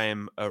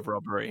crime of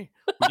robbery.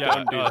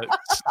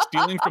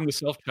 Stealing from the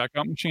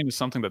self-checkout machine is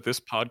something that this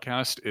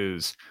podcast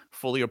is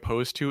fully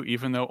opposed to,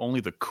 even though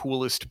only the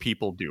coolest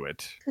people do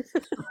it.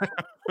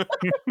 How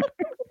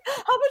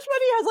much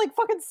money has like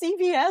fucking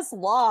CVS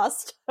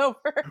lost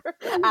over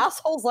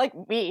assholes like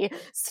me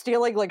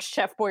stealing like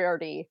Chef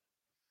Boyardee?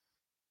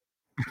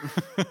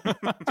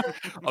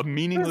 A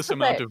meaningless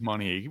amount of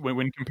money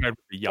when compared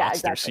with the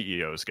yachts their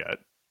CEOs get.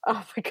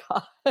 Oh my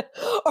god!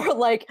 Or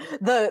like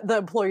the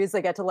employees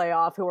they get to lay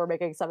off who are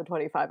making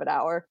 $7.25 an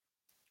hour.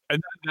 And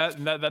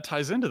that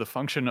ties into the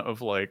function of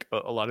like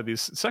a lot of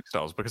these sex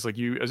dolls, because like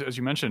you, as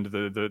you mentioned,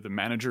 the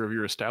manager of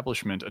your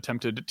establishment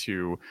attempted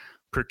to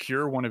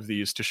procure one of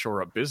these to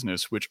shore up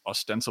business, which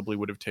ostensibly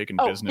would have taken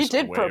business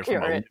away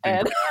from a living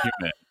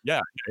human.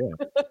 Yeah.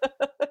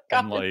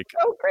 God, and like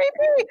so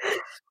creepy.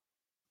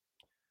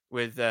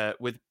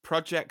 With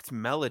Project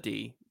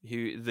Melody,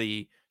 who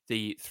the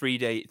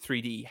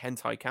 3D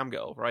hentai cam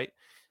girl, right?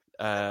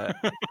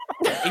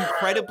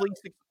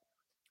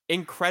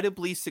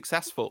 Incredibly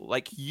successful,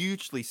 like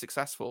hugely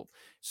successful.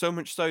 So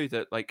much so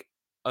that like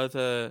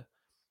other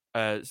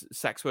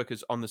sex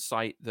workers on the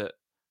site that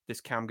this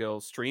cam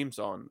girl streams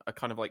on are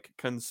kind of like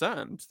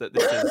concerned that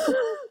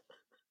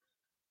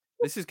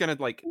this is gonna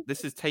like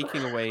this is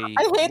taking away.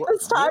 I hate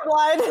this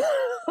timeline.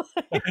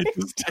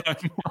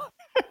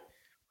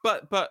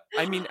 But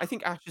I mean, I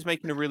think Ash is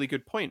making a really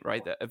good point,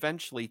 right? That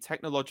eventually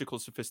technological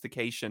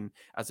sophistication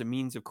as a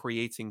means of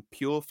creating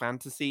pure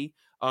fantasy,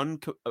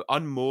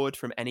 unmoored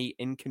from any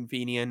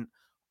inconvenient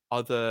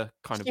other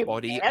kind of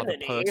body, other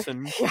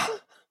person.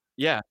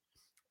 Yeah.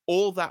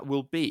 All that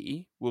will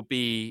be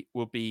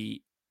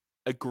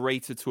a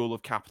greater tool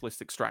of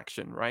capitalist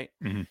extraction, right?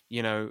 Mm-hmm.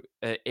 You know,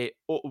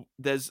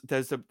 there's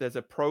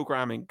a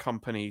programming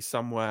company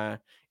somewhere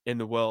in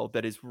the world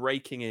that is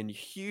raking in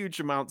huge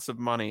amounts of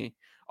money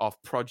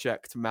off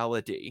Project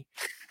Melody,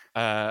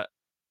 but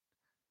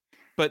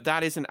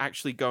that isn't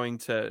actually going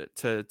to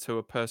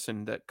a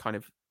person that kind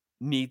of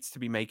needs to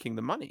be making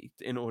the money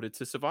in order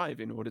to survive,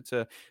 in order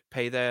to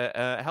pay their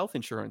health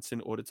insurance, in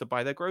order to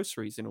buy their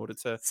groceries, in order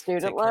to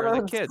Student take care of their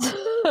loans. kids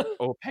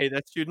or pay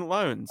their student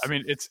loans. I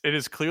mean, it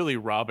is clearly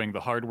robbing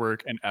the hard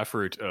work and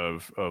effort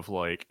of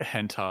like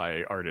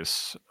hentai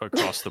artists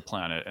across the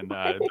planet, and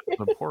that is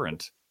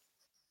abhorrent.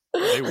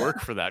 They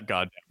work for that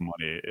goddamn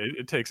money.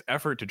 It takes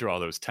effort to draw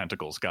those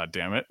tentacles. God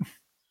damn it!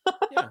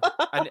 Yeah,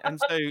 and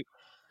so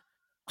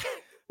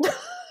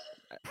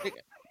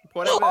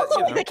whatever. Also,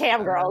 you like know, the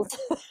cam girls.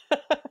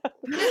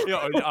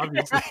 Yeah,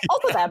 obviously.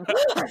 Also them.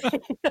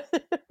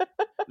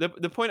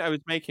 The point I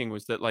was making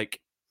was that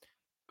like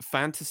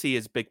fantasy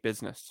is big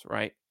business,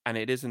 right? And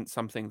it isn't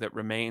something that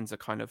remains a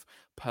kind of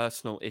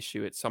personal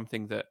issue. It's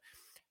something that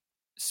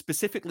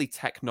specifically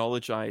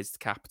technologized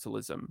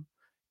capitalism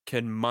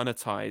can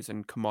monetize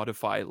and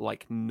commodify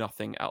like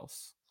nothing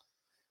else.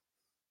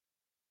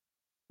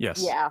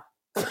 Yes. Yeah.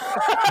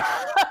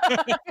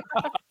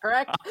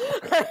 Correct.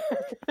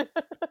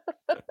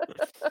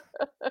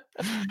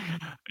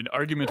 An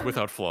argument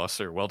without flaw,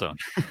 sir. Well done.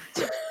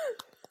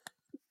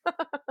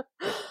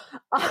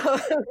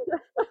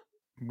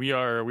 We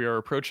are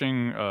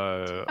approaching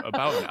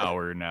about an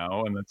hour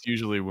now, and that's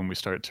usually when we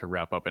start to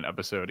wrap up an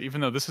episode.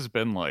 Even though this has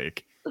been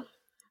like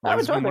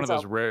it's been one of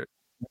those rare.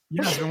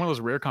 Yeah, it's been one of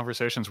those rare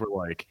conversations where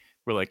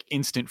like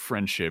instant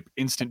friendship,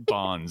 instant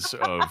bonds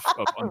of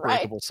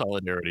unbreakable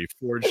solidarity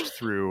forged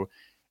through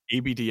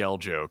ABDL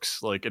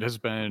jokes. Like it has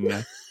been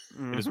a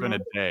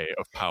day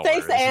of power.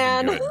 Thanks, This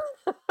has been Anne.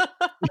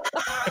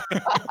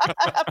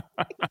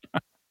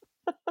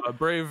 good.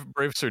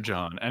 Brave Sir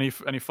John. Any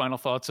final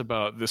thoughts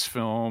about this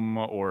film,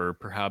 or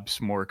perhaps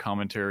more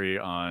commentary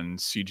on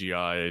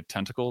CGI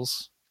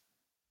tentacles?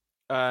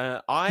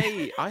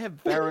 I have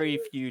very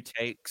few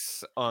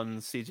takes on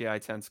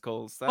CGI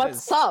tentacles. But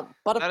some,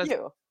 but a is-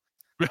 few.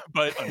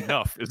 But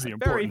enough is the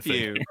Very important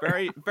few,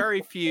 thing.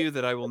 very few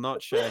that I will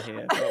not share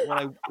here.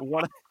 But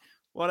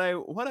what I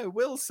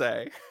will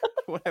say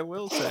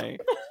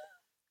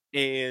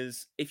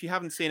is, if you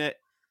haven't seen it,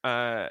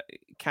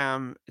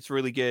 Cam, it's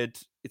really good.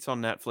 It's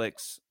on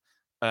Netflix.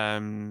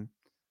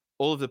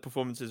 All of the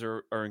performances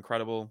are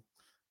incredible.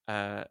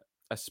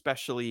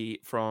 Especially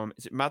from,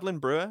 is it Madeline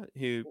Brewer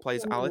who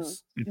plays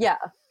Alice? Yeah.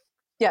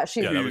 Yeah,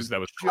 she's Yeah, that was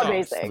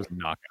amazing. That was a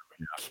knockout.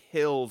 Yeah.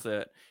 Kills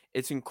it.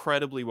 It's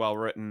incredibly well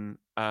written.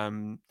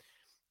 And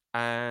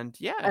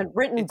yeah, And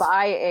written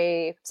by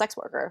a sex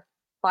worker,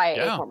 by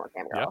a former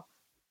cam girl. Yeah.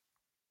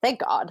 Thank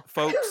God.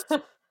 folks,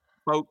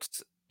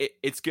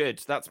 it's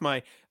good. That's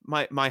my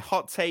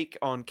hot take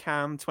on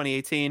Cam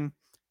 2018.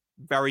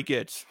 Very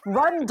good.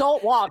 Run,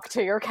 don't walk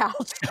to your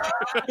couch.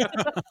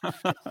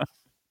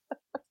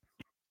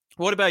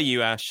 What about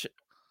you, Ash?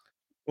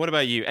 What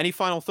about you? Any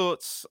final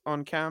thoughts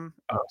on Cam?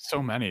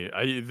 So many.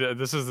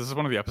 This is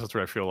one of the episodes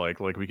where I feel like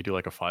we could do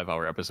like a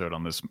 5-hour episode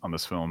on this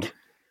film.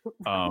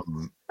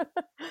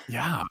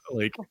 Yeah,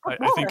 like I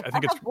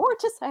think it's more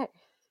to say.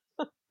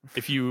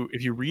 if you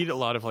read a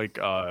lot of like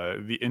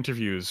the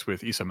interviews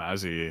with Issa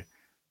Mazzy,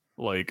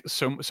 like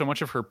so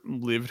much of her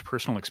lived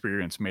personal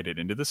experience made it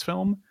into this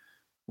film.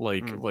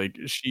 Like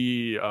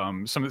she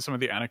some of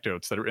the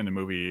anecdotes that are in the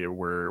movie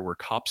were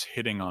cops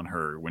hitting on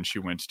her when she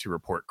went to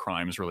report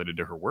crimes related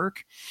to her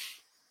work,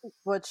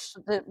 Which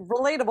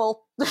relatable.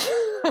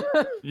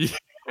 Yeah.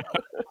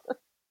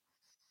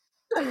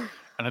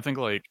 And I think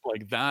like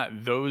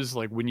that, those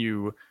like when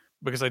you,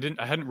 because I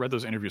hadn't read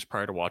those interviews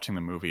prior to watching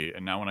the movie,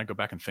 and now when I go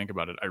back and think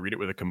about it, I read it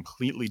with a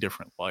completely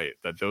different light.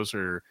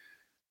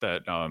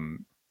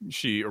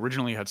 She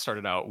originally had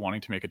started out wanting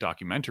to make a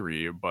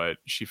documentary, but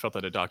she felt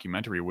that a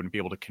documentary wouldn't be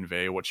able to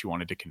convey what she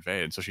wanted to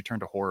convey, and so she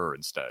turned to horror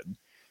instead.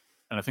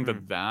 And I think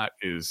that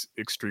is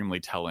extremely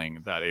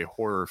telling, that a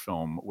horror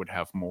film would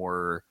have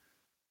more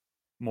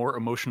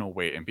emotional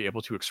weight and be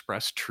able to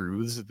express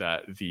truths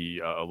that the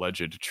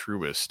alleged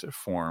truest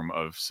form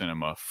of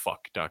cinema,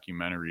 fuck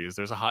documentaries.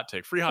 There's a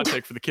free hot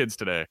take for the kids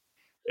today.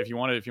 If you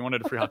wanted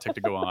a free hot take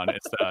to go on,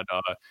 it's that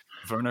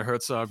Werner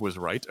Herzog was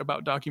right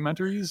about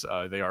documentaries.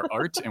 They are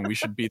art, and we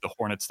should be the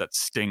hornets that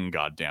sting.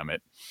 God damn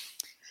it!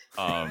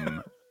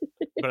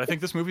 But I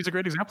think this movie is a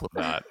great example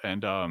of that.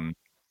 And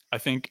I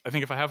think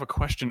if I have a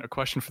question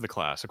for the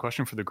class, a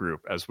question for the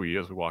group as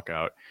we walk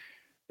out,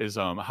 is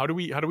how do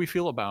we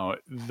feel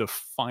about the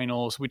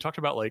final? So we talked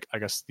about, like, I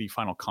guess the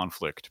final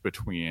conflict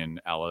between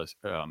Alice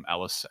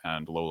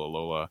and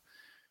Lola.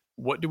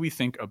 What do we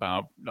think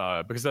about,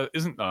 because that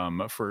isn't,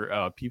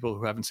 for people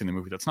who haven't seen the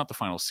movie, that's not the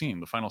final scene.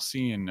 The final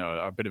scene,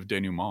 a bit of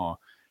denouement,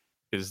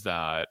 is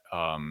that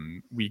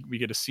we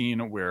get a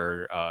scene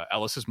where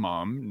Alice's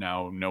mom,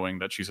 now knowing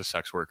that she's a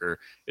sex worker,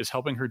 is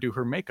helping her do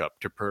her makeup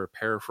to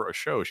prepare for a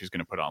show she's going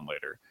to put on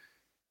later.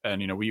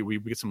 And, we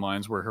get some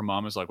lines where her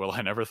mom is like, well,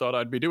 I never thought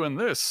I'd be doing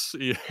this.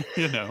 It's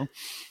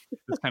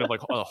kind of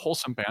like a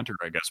wholesome banter,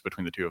 I guess,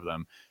 between the two of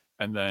them.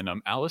 And then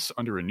Alice,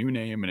 under a new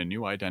name and a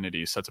new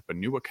identity, sets up a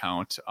new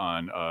account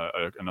on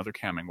another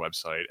camming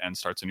website and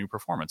starts a new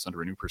performance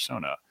under a new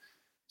persona.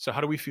 So how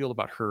do we feel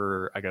about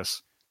her, I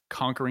guess,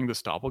 conquering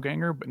this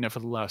doppelganger, but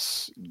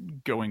nevertheless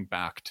going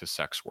back to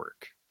sex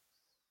work?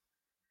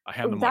 I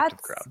hand the mic to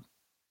the crowd.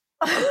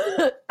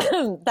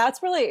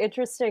 That's really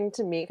interesting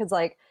to me because,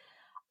 like,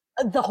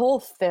 the whole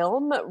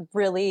film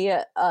really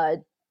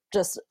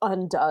just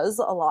undoes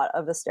a lot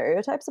of the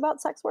stereotypes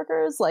about sex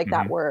workers, like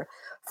that were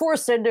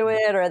forced into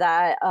it, or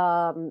that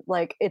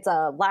like it's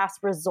a last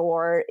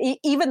resort.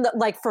 Even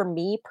like for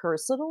me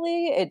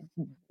personally, it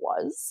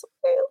was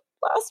a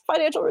last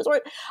financial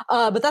resort,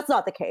 but that's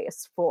not the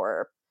case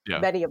for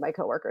many of my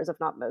coworkers, if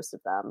not most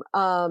of them.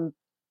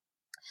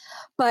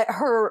 But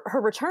her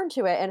return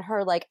to it and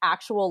her like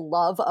actual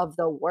love of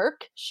the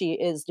work she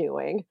is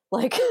doing,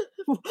 like,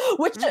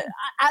 which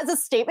as a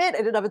statement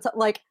in and of itself,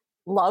 like,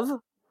 love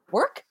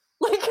work,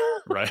 like,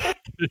 right,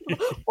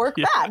 work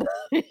bad,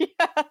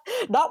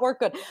 not work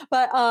good,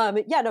 but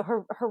no,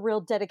 her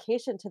real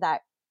dedication to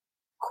that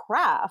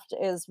craft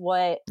is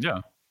what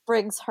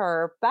brings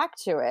her back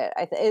to it.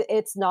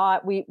 It's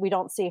not, we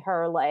don't see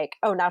her like,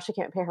 oh, now she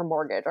can't pay her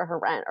mortgage or her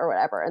rent or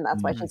whatever, and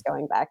that's why she's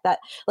going back. That,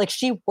 like,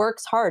 she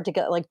works hard to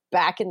get like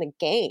back in the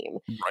game,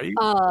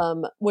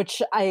 right?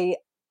 Which I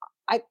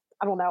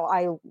don't know,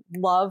 I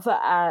love.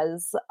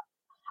 As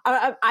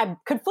I'm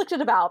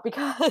conflicted about,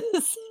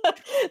 because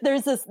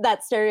there's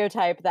that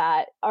stereotype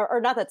that, or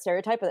not that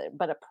stereotype,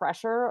 but a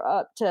pressure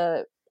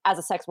to, as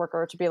a sex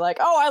worker, to be like,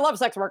 oh, I love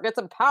sex work, it's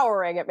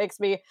empowering, it makes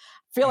me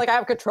feel like I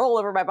have control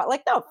over my body.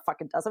 Like, no, it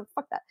fucking doesn't.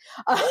 Fuck that.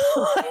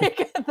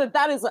 Like,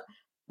 that is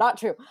not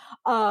true.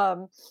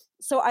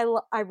 So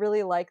I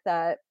really like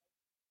that.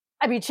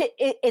 I mean,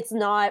 it's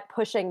not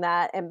pushing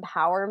that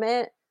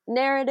empowerment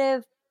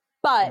narrative,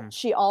 but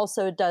she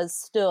also does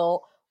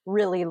still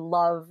really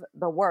love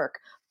the work,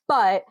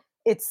 but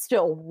it's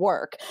still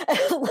work.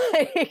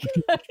 Like,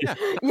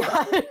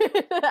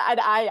 and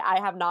I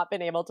have not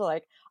been able to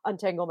like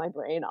untangle my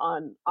brain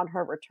on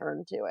her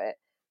return to it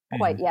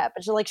quite yet,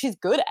 but she's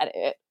good at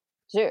it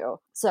too.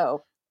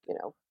 So, you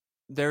know,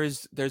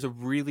 there's a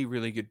really,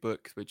 really good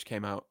book which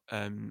came out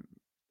I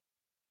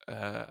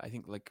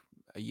think like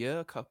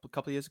a couple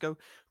of years ago,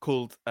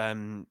 called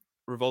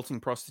Revolting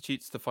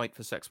Prostitutes: The Fight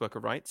for Sex Worker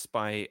Rights,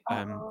 by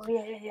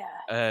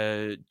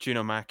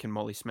Juno Mack and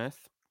Molly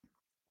Smith,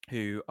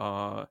 who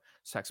are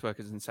sex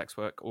workers and sex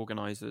work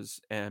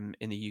organizers in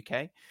the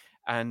UK.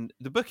 And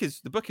the book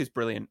is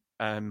brilliant,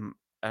 and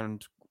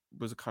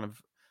was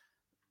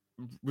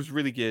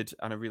really good,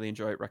 and I really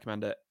enjoy it,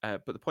 recommend it.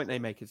 But the point they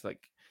make is,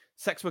 like,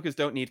 sex workers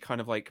don't need kind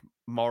of like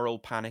moral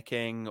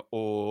panicking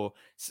or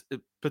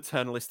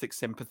paternalistic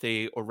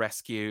sympathy or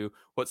rescue.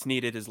 What's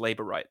needed is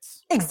labor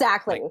rights.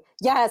 Exactly. Like,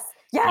 yes.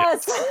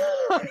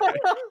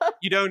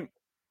 You don't,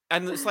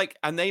 and it's like,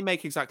 and they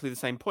make exactly the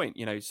same point.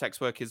 You know, sex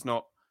work is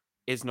not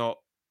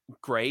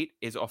great,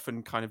 is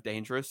often kind of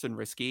dangerous and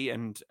risky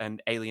and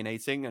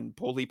alienating and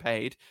poorly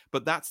paid,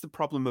 but that's the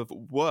problem of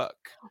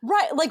work,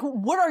 right? Like,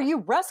 what are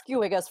you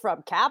rescuing us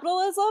from?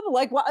 Capitalism?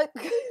 Like, what?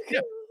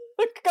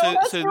 So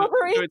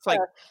it's like,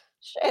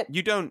 shit.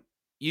 You don't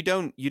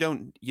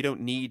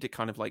need to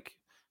kind of like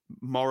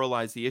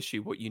moralize the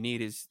issue. What you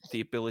need is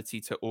the ability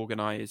to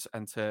organize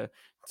and to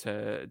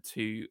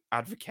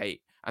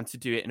advocate, and to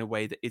do it in a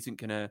way that isn't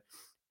going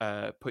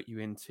to put you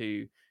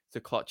into the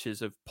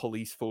clutches of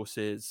police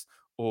forces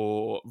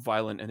or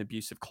violent and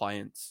abusive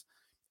clients,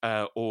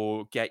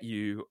 or get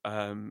you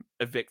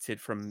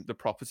evicted from the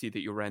property that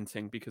you're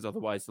renting, because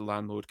otherwise the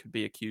landlord could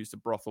be accused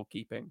of brothel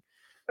keeping.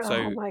 So,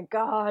 oh my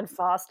God,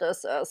 FOSTA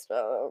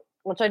system,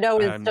 which I know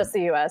is just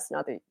the US,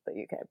 not the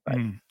UK. But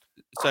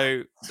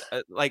so,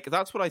 like,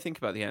 that's what I think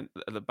about the end,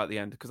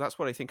 because that's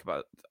what I think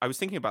about. I was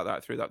thinking about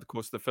that throughout the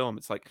course of the film.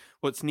 It's like,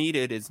 what's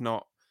needed is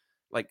not,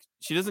 like,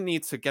 she doesn't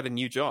need to get a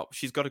new job.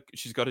 She's got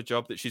a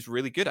job that she's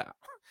really good at,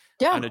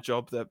 and a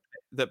job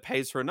that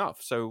pays her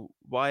enough. So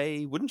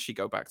why wouldn't she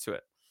go back to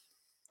it?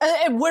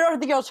 And what are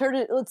the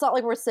alternatives? It's not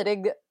like we're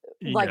sitting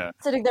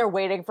there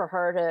waiting for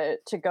her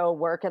to go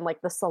work in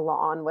like the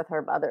salon with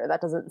her mother.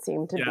 That doesn't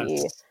seem to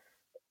be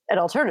an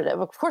alternative.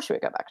 Of course she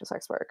would go back to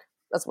sex work.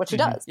 That's what she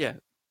does. Yeah.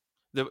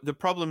 The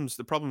problems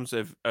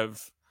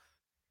of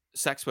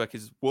sex work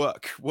is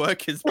work.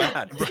 Work is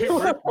bad.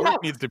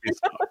 Work needs to be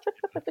stopped.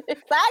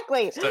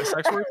 Exactly. Sex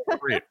work is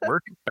great.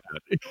 Work is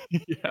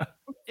bad.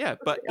 Yeah.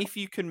 But if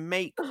you can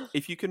make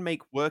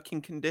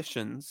working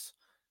conditions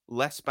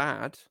less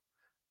bad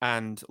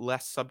and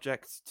less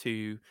subject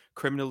to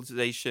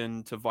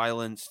criminalization, to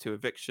violence, to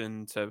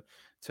eviction, to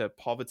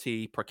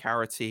poverty,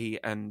 precarity,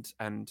 and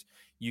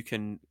you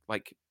can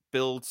like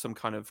build some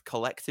kind of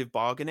collective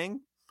bargaining,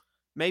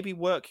 maybe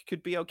work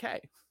could be okay.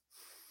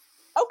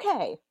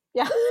 Okay.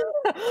 Yeah.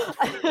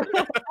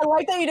 I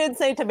like that you didn't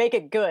say to make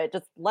it good,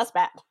 just less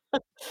bad.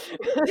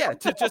 Yeah,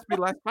 to just be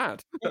less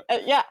bad.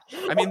 Yeah.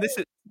 I mean,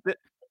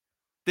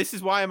 this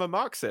is why I'm a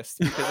Marxist,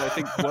 because I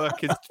think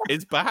work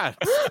is bad.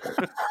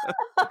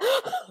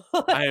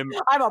 I'm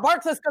a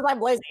Marxist because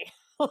I'm lazy.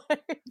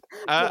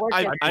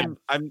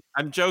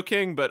 I'm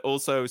joking, but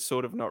also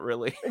sort of not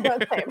really.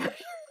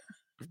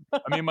 I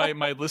mean,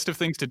 my list of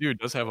things to do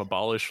does have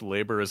abolish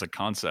labor as a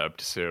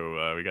concept,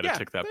 so we got to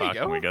tick that box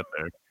when we get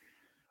there.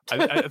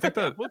 I think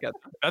that We'll get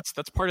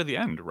that's part of the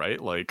end, right?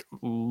 Like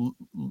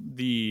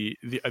the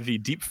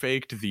deep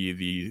faked,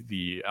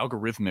 the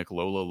algorithmic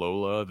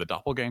Lola, the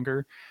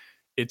doppelganger.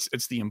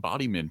 It's the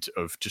embodiment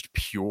of just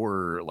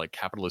pure like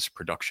capitalist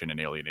production and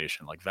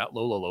alienation. Like that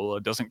Lola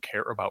doesn't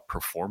care about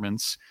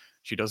performance.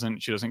 She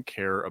doesn't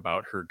care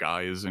about her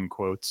guys in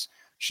quotes.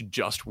 She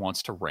just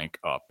wants to rank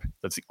up.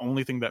 That's the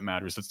only thing that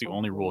matters. That's the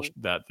only rule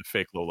that the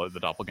fake Lola, the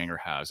doppelganger,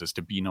 has, is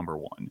to be number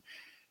one.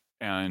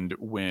 And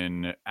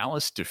when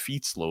Alice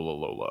defeats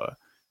Lola,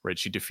 right,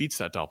 she defeats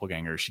that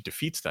doppelganger. She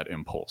defeats that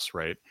impulse,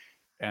 right?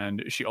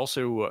 And she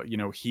also,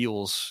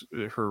 heals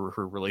her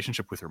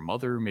relationship with her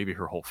mother, maybe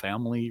her whole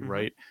family,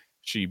 right?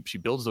 She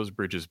builds those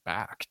bridges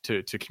back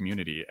to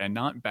community, and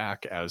not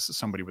back as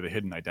somebody with a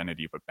hidden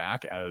identity, but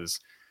back as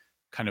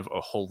kind of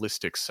a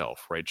holistic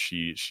self, right?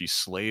 She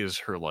slays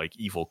her like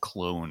evil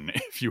clone,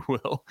 if you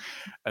will,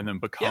 and then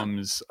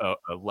becomes a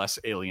less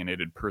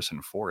alienated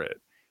person for it.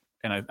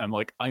 And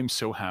I'm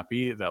so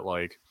happy that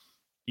like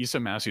Issa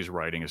Massey's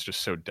writing is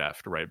just so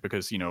deft, right?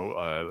 Because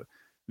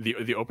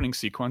the opening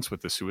sequence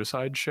with the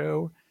suicide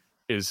show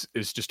is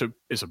just a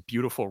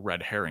beautiful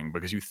red herring,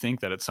 because you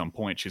think that at some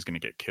point she's going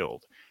to get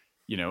killed.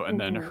 And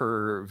then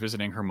her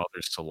visiting her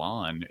mother's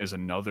salon is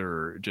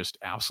another just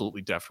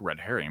absolutely deft red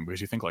herring,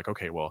 because you think like,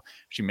 okay, well,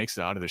 she makes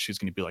it out of this, she's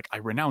going to be like, I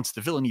renounce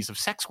the villainies of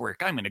sex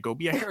work, I'm going to go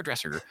be a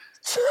hairdresser.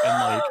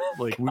 And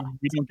like we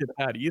don't get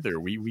that either.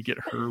 We get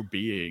her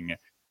being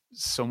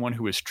someone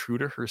who is true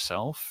to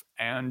herself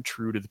and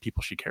true to the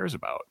people she cares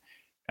about.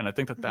 And I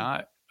think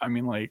that I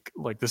mean, like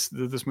this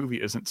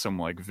movie isn't some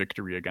like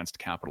victory against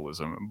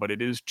capitalism, but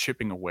it is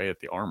chipping away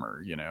at the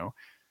armor,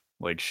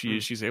 Like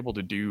she's able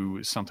to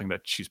do something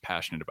that she's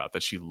passionate about,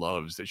 that she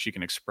loves, that she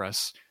can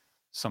express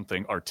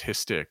something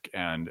artistic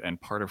and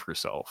part of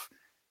herself.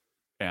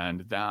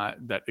 And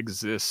that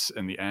exists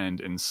in the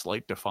end in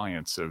slight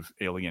defiance of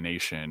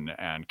alienation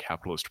and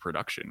capitalist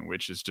production,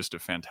 which is just a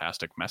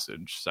fantastic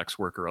message, sex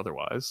work or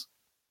otherwise.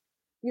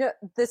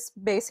 This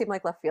may seem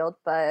like left field,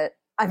 but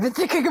I've been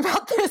thinking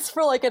about this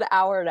for like an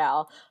hour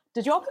now.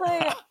 Did you all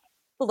play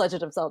The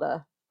Legend of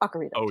Zelda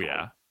Ocarina? Oh,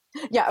 yeah.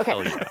 Yeah,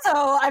 okay. Yeah. So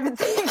I've been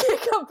thinking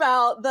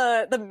about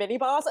the mini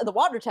boss and the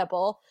water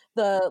temple,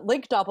 the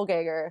Link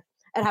doppelganger,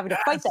 and having to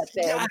fight that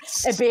thing,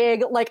 and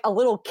being like a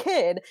little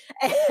kid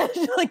and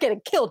like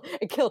getting killed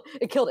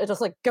and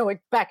just like going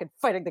back and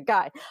fighting the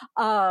guy.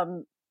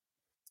 And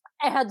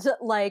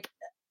like,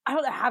 I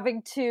don't know,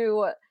 having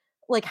to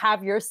like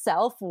have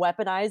yourself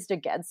weaponized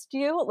against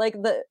you, like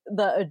the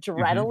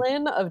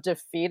adrenaline of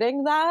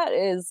defeating that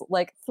is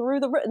like through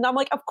the roof. And I'm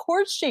like, of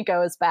course she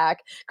goes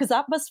back, because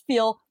that must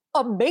feel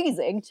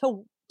amazing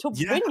to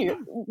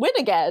win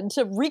again,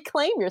 to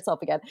reclaim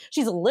yourself again.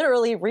 She's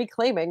literally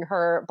reclaiming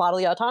her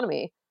bodily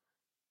autonomy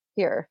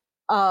here.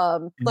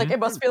 Like it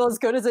must feel as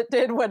good as it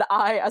did when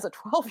I, as a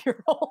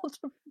 12-year-old,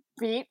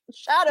 beat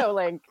Shadow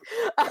Link.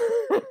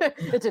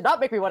 It did not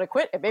make me want to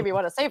quit. It made me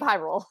want to save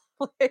Hyrule.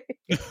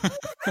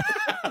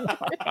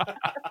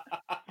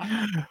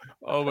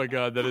 Oh my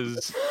god,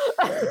 that's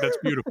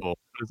beautiful.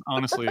 That is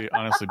honestly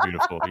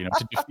beautiful.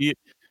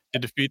 To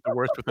defeat the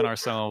worst within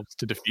ourselves,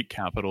 to defeat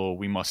capital,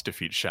 we must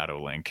defeat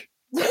Shadow Link.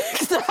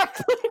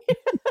 Exactly.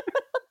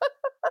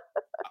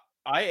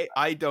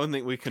 I don't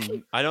think we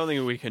can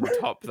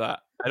top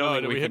that. I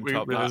don't think we can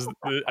top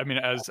that. I mean,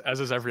 as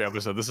is every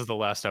episode, this is the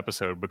last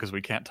episode because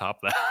we can't top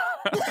that.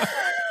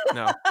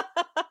 No.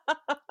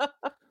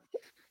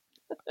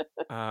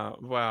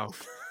 Wow.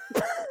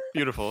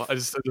 Beautiful.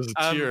 There's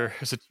a tear.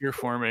 There's a tear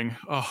forming.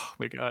 Oh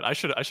my god! I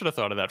should have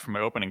thought of that from my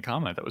opening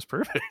comment. That was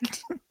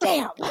perfect.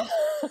 Damn.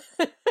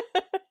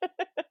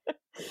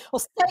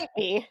 Well, cite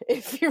me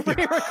if you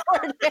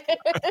re-record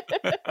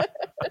it.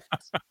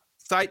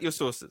 Cite your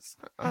sources.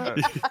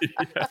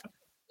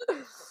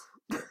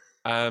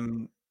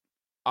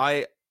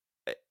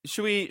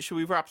 Should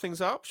we wrap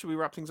things up? Should we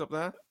wrap things up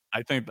there?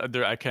 I think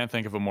I can't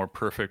think of a more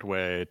perfect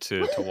way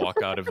to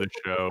walk out of the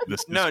show.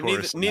 This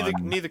neither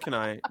can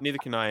I.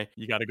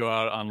 You got to go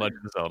out on Legend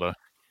of Zelda.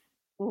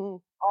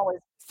 Always.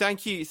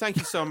 Thank you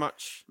so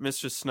much,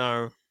 Mistress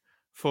Snow,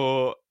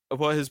 for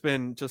what has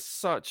been just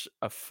such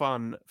a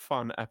fun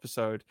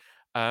episode.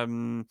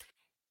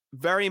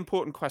 Very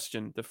important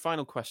question, the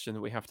final question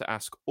that we have to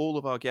ask all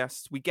of our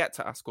guests. We get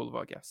to ask all of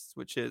our guests,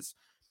 which is,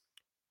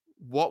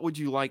 what would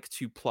you like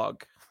to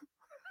plug?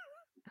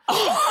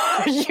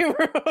 What would you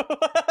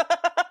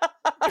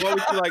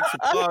like to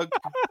plug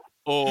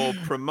or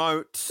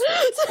promote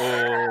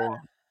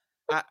or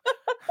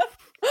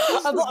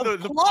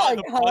the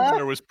pause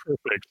there was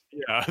perfect.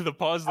 Yeah, the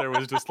pause there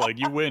was just like,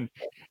 you win.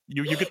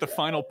 You get the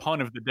final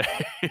pun of the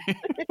day.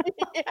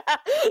 Yeah,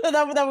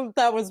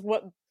 that was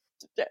what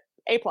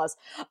A+.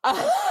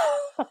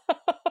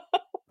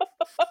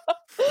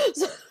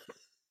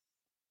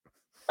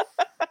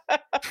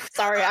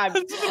 Sorry, I'm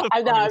just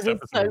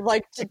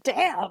like,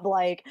 damn,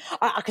 like,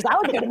 because I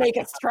was gonna make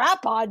a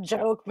strap-on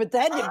joke, but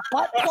then you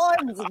butt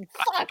plugs and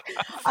fuck.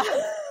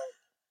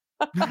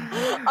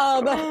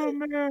 Oh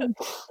man,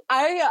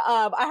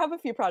 I have a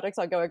few projects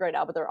ongoing right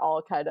now, but they're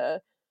all kind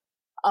of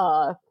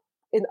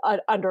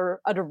under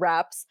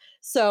wraps.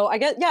 So I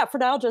guess, yeah, for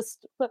now,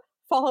 just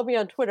follow me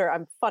on Twitter.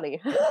 I'm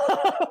funny.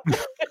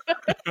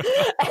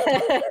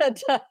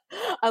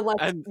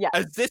 And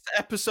as this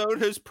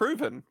episode has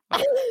proven.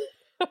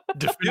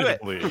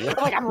 Definitively.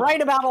 Like, I'm right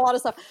about a lot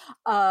of stuff.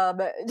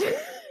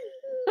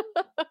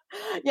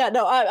 Yeah,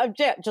 no,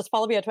 just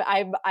follow me on Twitter.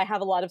 I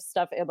have a lot of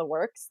stuff in the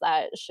works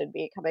that should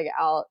be coming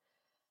out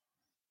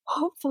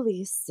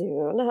hopefully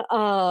soon.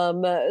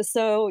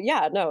 So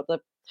yeah, no,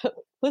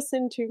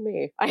 listen to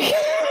me.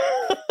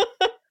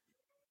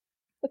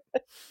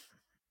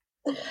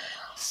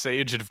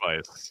 Sage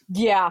advice.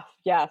 Yeah.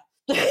 Yep.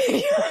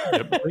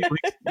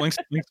 Links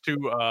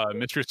to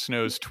Mistress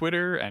Snow's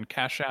Twitter and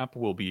Cash App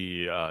will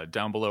be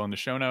down below in the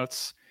show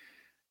notes.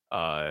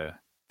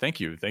 Thank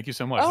you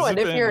so much. Oh, and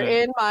if you're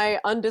in my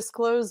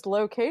undisclosed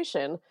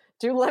location,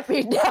 do let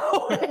me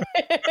know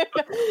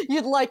if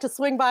you'd like to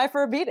swing by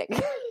for a meeting.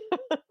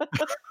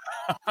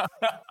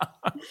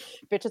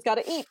 Bitch has got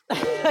to eat.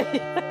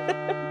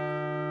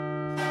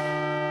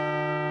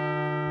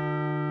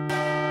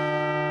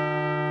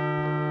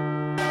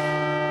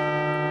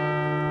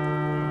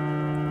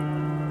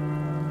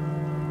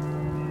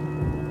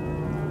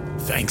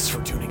 Thanks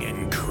for tuning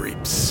in,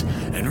 creeps.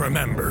 And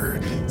remember,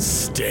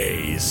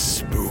 stay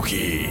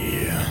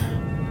spooky.